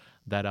culture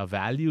that are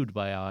valued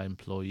by our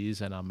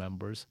employees and our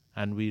members,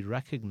 and we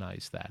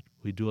recognize that.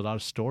 We do a lot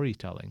of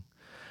storytelling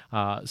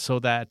so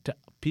that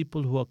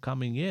people who are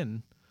coming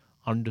in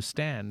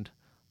understand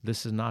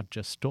this is not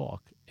just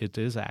talk. It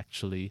is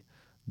actually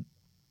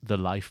the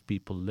life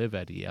people live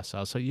at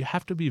ESL. So you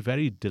have to be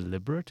very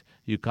deliberate.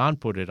 You can't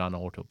put it on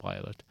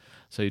autopilot.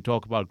 So you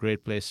talk about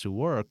great place to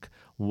work.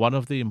 One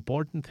of the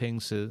important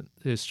things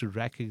is to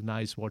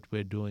recognize what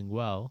we're doing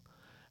well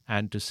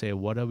and to say,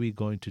 what are we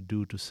going to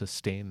do to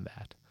sustain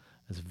that?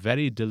 It's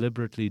very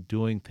deliberately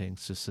doing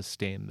things to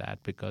sustain that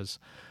because,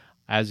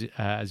 as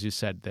you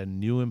said, there are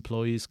new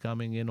employees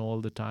coming in all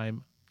the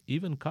time.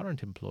 Even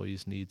current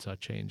employees' needs are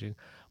changing.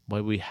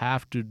 But we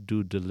have to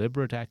do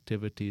deliberate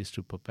activities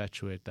to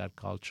perpetuate that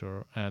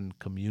culture and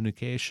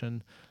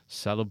communication,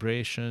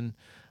 celebration,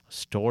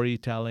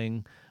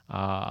 storytelling,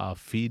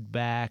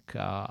 feedback,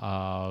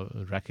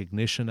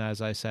 recognition,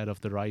 as I said,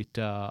 of the right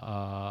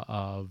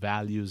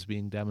values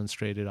being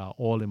demonstrated are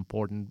all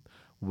important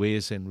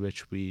ways in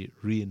which we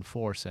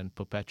reinforce and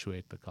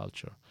perpetuate the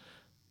culture.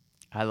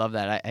 I love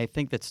that. I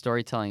think that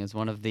storytelling is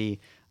one of the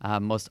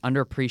most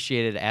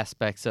underappreciated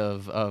aspects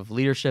of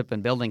leadership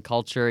and building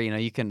culture.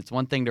 It's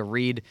one thing to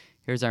read,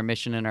 here's our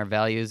mission and our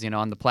values,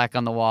 on the plaque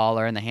on the wall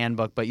or in the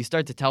handbook, but you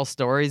start to tell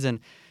stories, and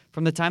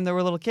from the time that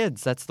we're little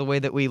kids, that's the way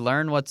that we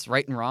learn what's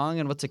right and wrong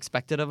and what's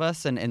expected of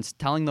us, and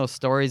telling those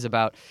stories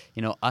about,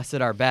 us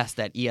at our best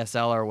at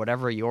ESL or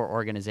whatever your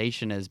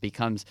organization is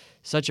becomes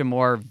such a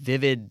more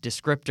vivid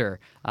descriptor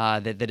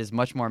that is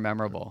much more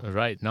memorable.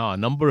 Right. Now, a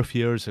number of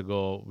years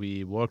ago,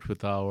 we worked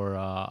with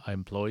our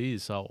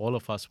employees. All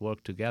of us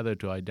worked together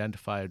to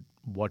identify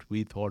what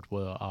we thought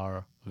were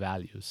our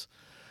values.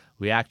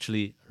 We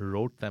actually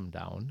wrote them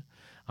down.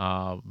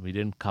 We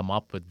didn't come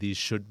up with these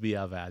should be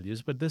our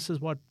values, but this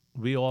is what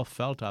we all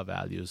felt our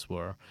values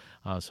were.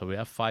 So we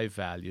have 5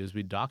 values.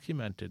 We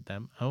documented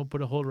them, and we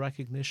put a whole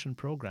recognition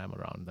program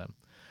around them.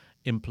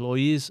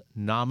 Employees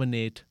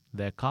nominate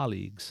their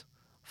colleagues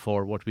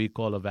for what we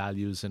call a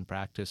Values in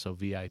Practice or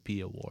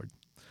VIP award.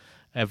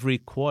 Every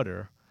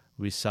quarter,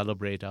 we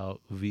celebrate our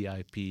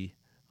VIP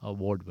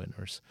award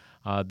winners.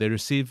 They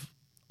receive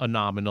a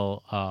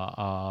nominal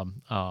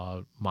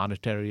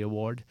monetary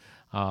award,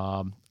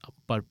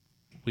 but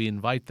we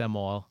invite them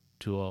all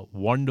to a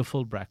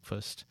wonderful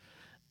breakfast,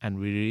 and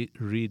we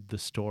read the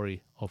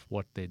story of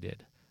what they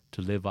did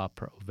to live up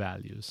our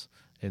values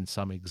in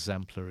some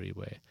exemplary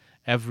way.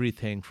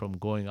 Everything from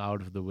going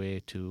out of the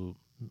way to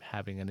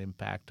having an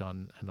impact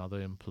on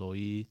another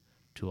employee,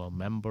 to a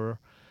member,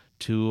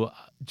 to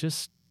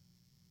just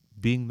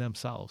being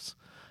themselves.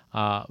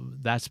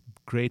 That's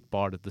great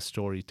part of the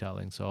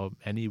storytelling. So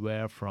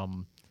anywhere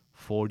from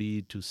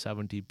 40 to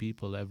 70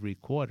 people every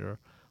quarter,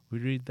 we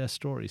read their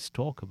stories,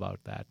 talk about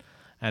that,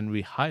 and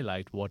we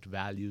highlight what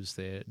values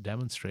they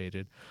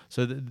demonstrated.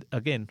 So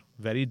again,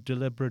 very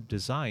deliberate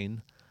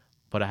design.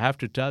 But I have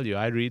to tell you,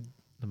 I read,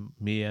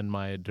 me and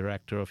my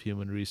Director of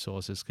Human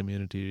Resources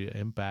Community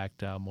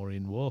Impact,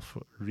 Maureen Wolf,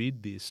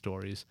 read these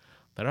stories.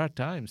 There are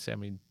times, I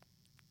mean,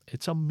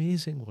 it's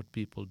amazing what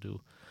people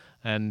do.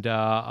 And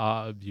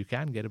you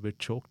can get a bit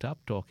choked up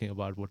talking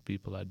about what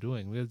people are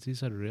doing. Because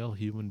these are real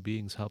human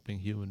beings helping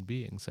human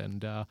beings.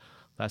 And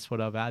that's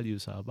what our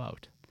values are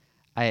about.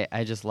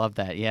 I just love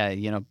that. Yeah,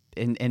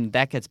 and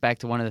that gets back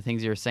to one of the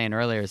things you were saying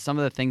earlier. Some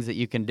of the things that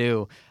you can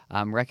do,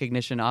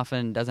 recognition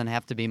often doesn't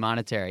have to be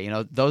monetary.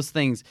 Those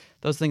things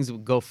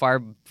go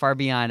far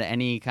beyond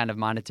any kind of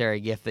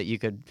monetary gift that you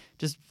could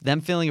just them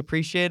feeling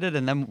appreciated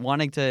and them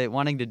wanting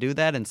to do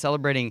that and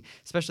celebrating,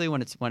 especially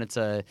when it's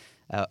a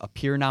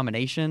peer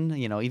nomination.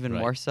 Even Right.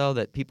 more so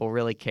that people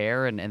really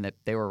care and that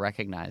they were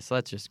recognized. So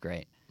that's just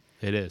great.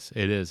 It is.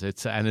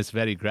 It's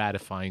very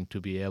gratifying to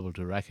be able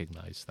to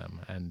recognize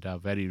them, and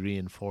very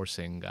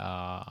reinforcing,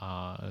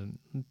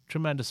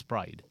 tremendous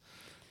pride.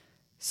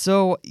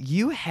 So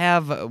you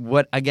have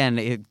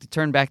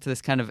turn back to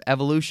this kind of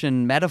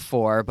evolution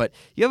metaphor, but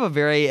you have a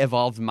very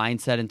evolved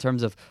mindset in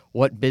terms of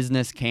what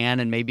business can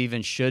and maybe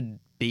even should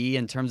be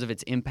in terms of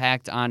its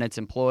impact on its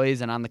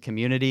employees and on the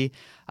community.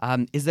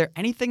 Is there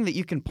anything that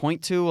you can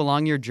point to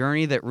along your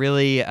journey that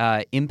really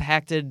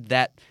impacted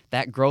that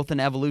growth and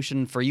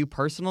evolution for you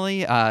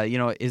personally?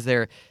 Is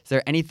there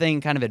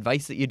anything kind of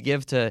advice that you'd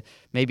give to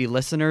maybe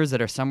listeners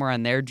that are somewhere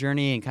on their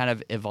journey and kind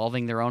of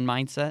evolving their own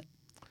mindset?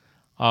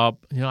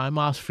 I'm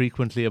asked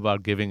frequently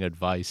about giving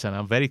advice, and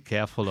I'm very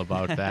careful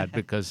about that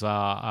because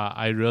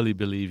I really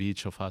believe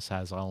each of us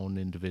has our own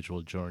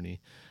individual journey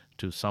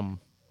to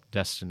some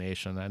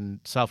destination,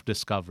 and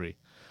self-discovery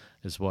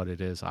is what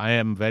it is. I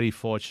am very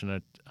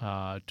fortunate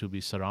to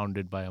be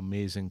surrounded by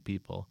amazing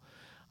people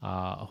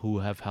who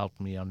have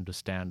helped me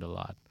understand a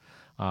lot.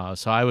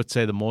 So I would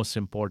say the most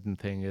important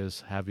thing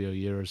is have your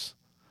ears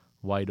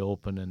wide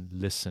open and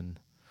listen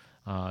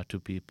to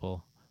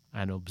people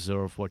and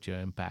observe what your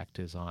impact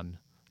is on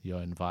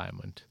your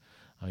environment.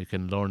 You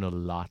can learn a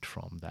lot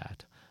from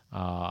that.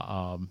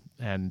 I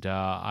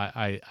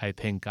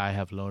think I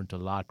have learned a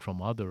lot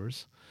from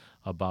others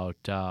about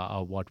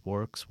what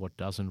works, what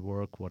doesn't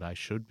work, what I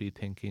should be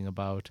thinking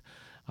about.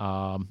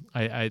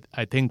 I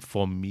think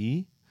for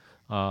me,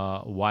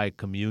 why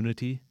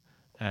community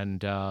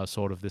and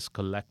sort of this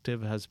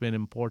collective has been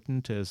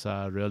important is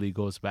really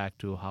goes back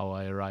to how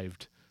I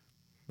arrived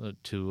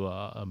to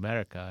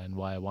America and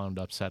why I wound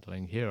up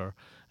settling here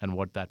and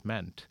what that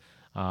meant.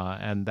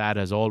 And that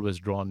has always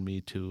drawn me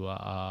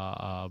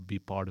to be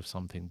part of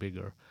something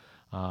bigger.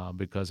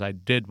 Because I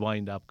did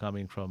wind up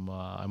coming from,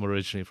 I'm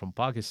originally from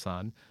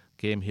Pakistan,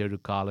 came here to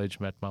college,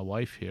 met my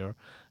wife here,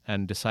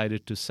 and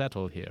decided to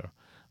settle here.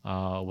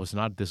 It was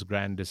not this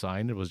grand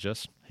design. It was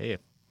just, hey,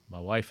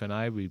 my wife and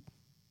I,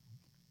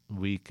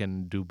 we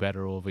can do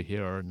better over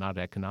here, not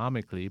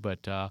economically,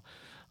 but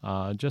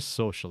just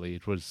socially.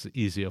 It was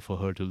easier for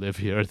her to live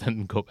here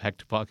than go back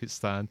to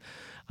Pakistan.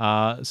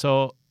 But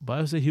it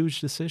was a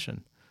huge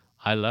decision.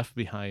 I left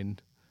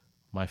behind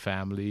my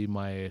family,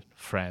 my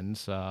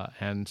friends,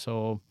 and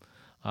so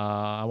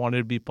I wanted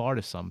to be part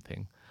of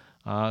something.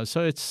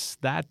 So it's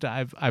that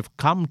I've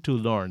come to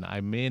learn.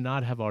 I may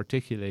not have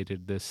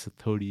articulated this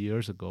 30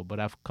 years ago, but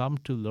I've come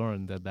to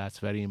learn that that's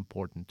very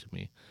important to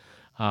me.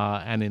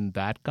 And in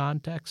that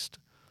context,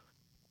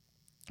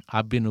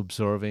 I've been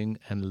observing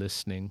and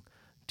listening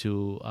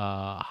to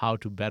how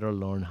to better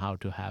learn how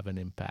to have an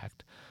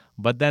impact.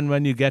 But then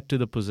when you get to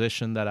the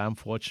position that I'm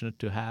fortunate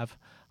to have,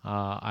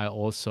 I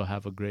also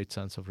have a great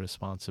sense of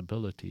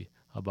responsibility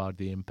about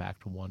the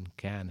impact one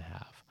can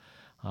have.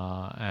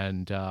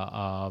 I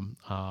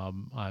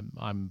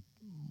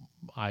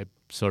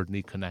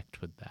certainly connect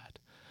with that.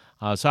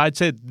 So I'd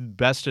say the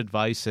best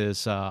advice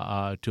is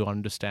to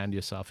understand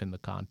yourself in the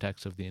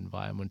context of the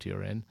environment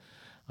you're in,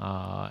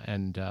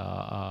 and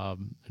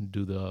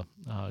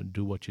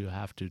do what you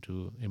have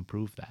to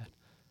improve that.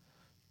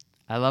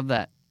 I love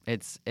that.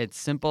 It's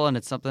simple, and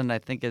it's something I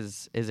think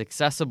is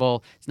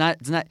accessible.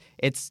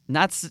 It's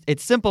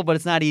simple, but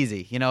it's not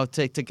easy.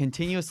 To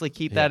continuously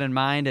keep that in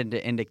mind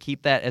and to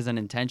keep that as an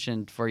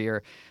intention for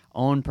your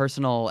own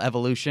personal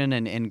evolution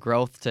and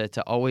growth.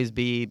 To always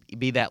be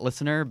that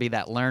listener, be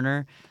that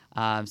learner.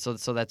 So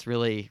that's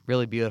really,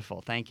 really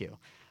beautiful. Thank you.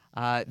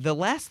 The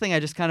last thing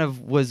I just kind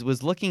of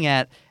was looking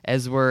at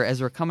as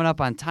we're coming up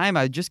on time,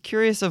 I was just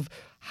curious of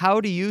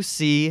how do you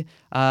see,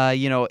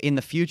 in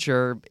the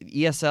future,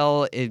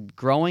 ESL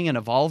growing and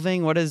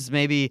evolving? What is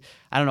maybe,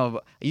 I don't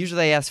know,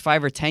 usually I ask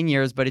 5 or 10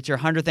 years, but it's your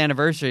 100th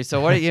anniversary. So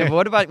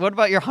what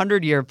about your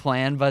 100-year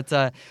plan?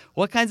 But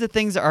what kinds of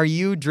things are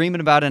you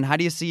dreaming about, and how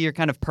do you see your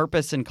kind of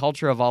purpose and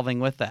culture evolving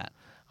with that?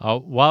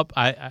 Well,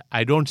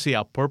 I don't see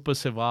our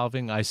purpose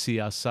evolving. I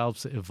see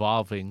ourselves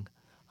evolving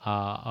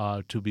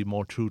to be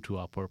more true to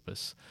our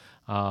purpose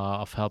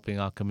of helping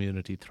our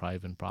community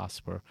thrive and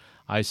prosper.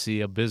 I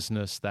see a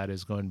business that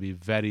is going to be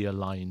very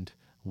aligned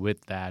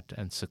with that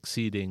and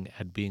succeeding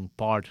at being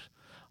part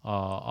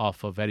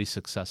of a very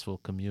successful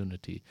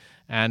community,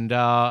 and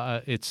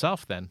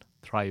itself then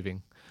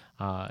thriving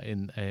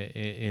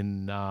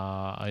in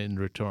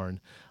return.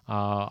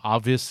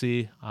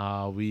 Obviously,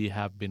 we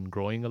have been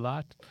growing a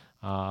lot.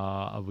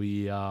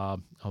 We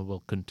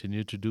will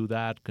continue to do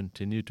that,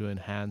 continue to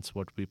enhance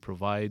what we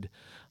provide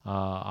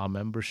our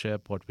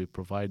membership, what we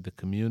provide the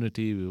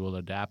community. We will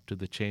adapt to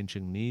the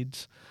changing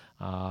needs,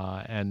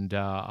 and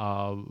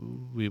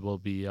we will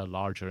be a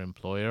larger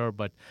employer.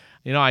 But,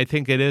 I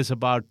think it is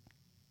about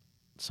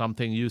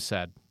something you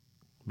said,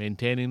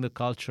 maintaining the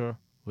culture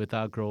with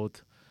our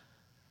growth,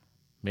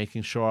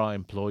 making sure our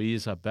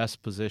employees are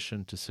best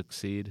positioned to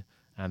succeed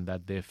and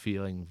that they're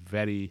feeling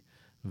very,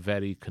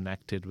 very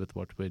connected with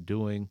what we're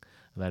doing,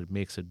 that it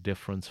makes a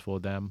difference for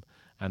them,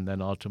 and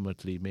then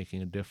ultimately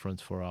making a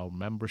difference for our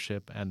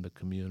membership and the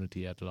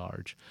community at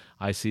large.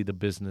 I see the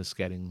business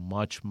getting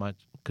much,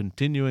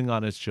 continuing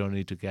on its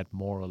journey to get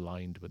more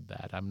aligned with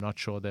that. I'm not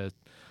sure that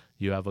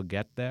you ever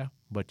get there,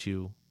 but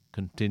you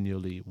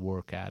continually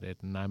work at it.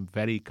 And I'm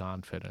very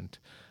confident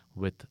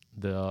with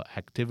the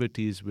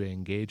activities we're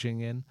engaging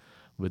in,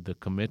 with the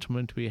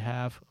commitment we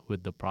have,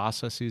 with the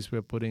processes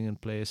we're putting in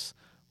place.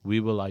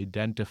 We will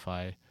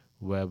identify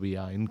where we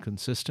are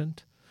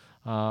inconsistent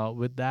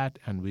with that,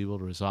 and we will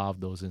resolve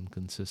those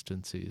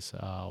inconsistencies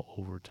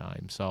over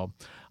time. So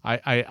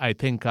I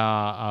think,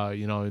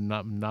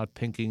 not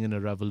thinking in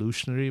a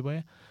revolutionary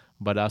way,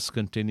 but us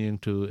continuing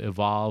to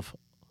evolve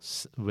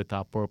with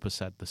our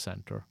purpose at the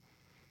center.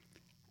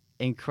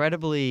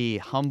 Incredibly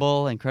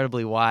humble,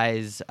 incredibly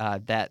wise,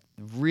 that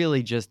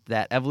really just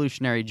that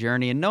evolutionary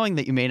journey, and knowing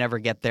that you may never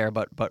get there,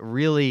 but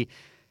really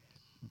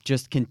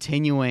just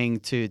continuing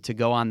to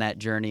go on that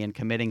journey and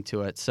committing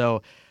to it.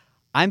 So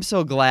I'm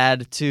so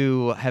glad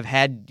to have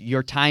had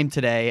your time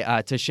today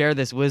to share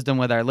this wisdom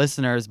with our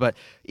listeners, but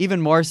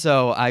even more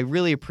so, I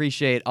really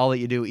appreciate all that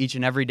you do each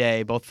and every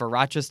day, both for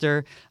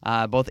Rochester,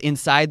 both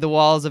inside the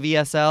walls of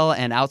ESL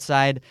and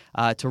outside,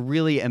 to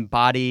really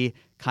embody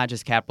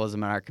conscious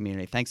capitalism in our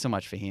community. Thanks so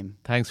much, Fahim.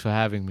 Thanks for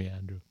having me,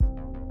 Andrew.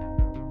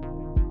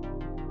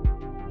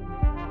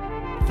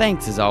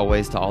 Thanks, as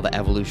always, to all the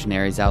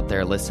evolutionaries out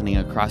there listening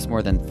across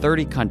more than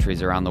 30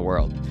 countries around the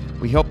world.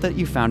 We hope that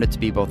you found it to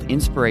be both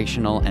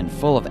inspirational and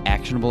full of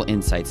actionable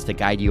insights to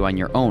guide you on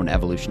your own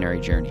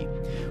evolutionary journey.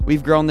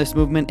 We've grown this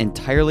movement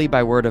entirely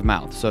by word of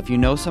mouth, so if you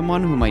know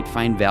someone who might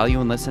find value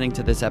in listening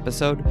to this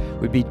episode,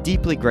 we'd be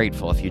deeply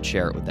grateful if you'd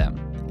share it with them.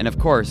 And of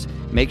course,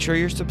 make sure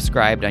you're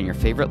subscribed on your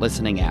favorite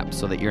listening app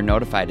so that you're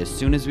notified as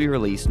soon as we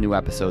release new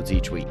episodes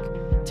each week.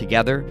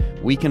 Together,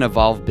 we can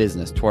evolve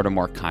business toward a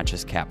more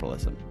conscious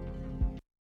capitalism.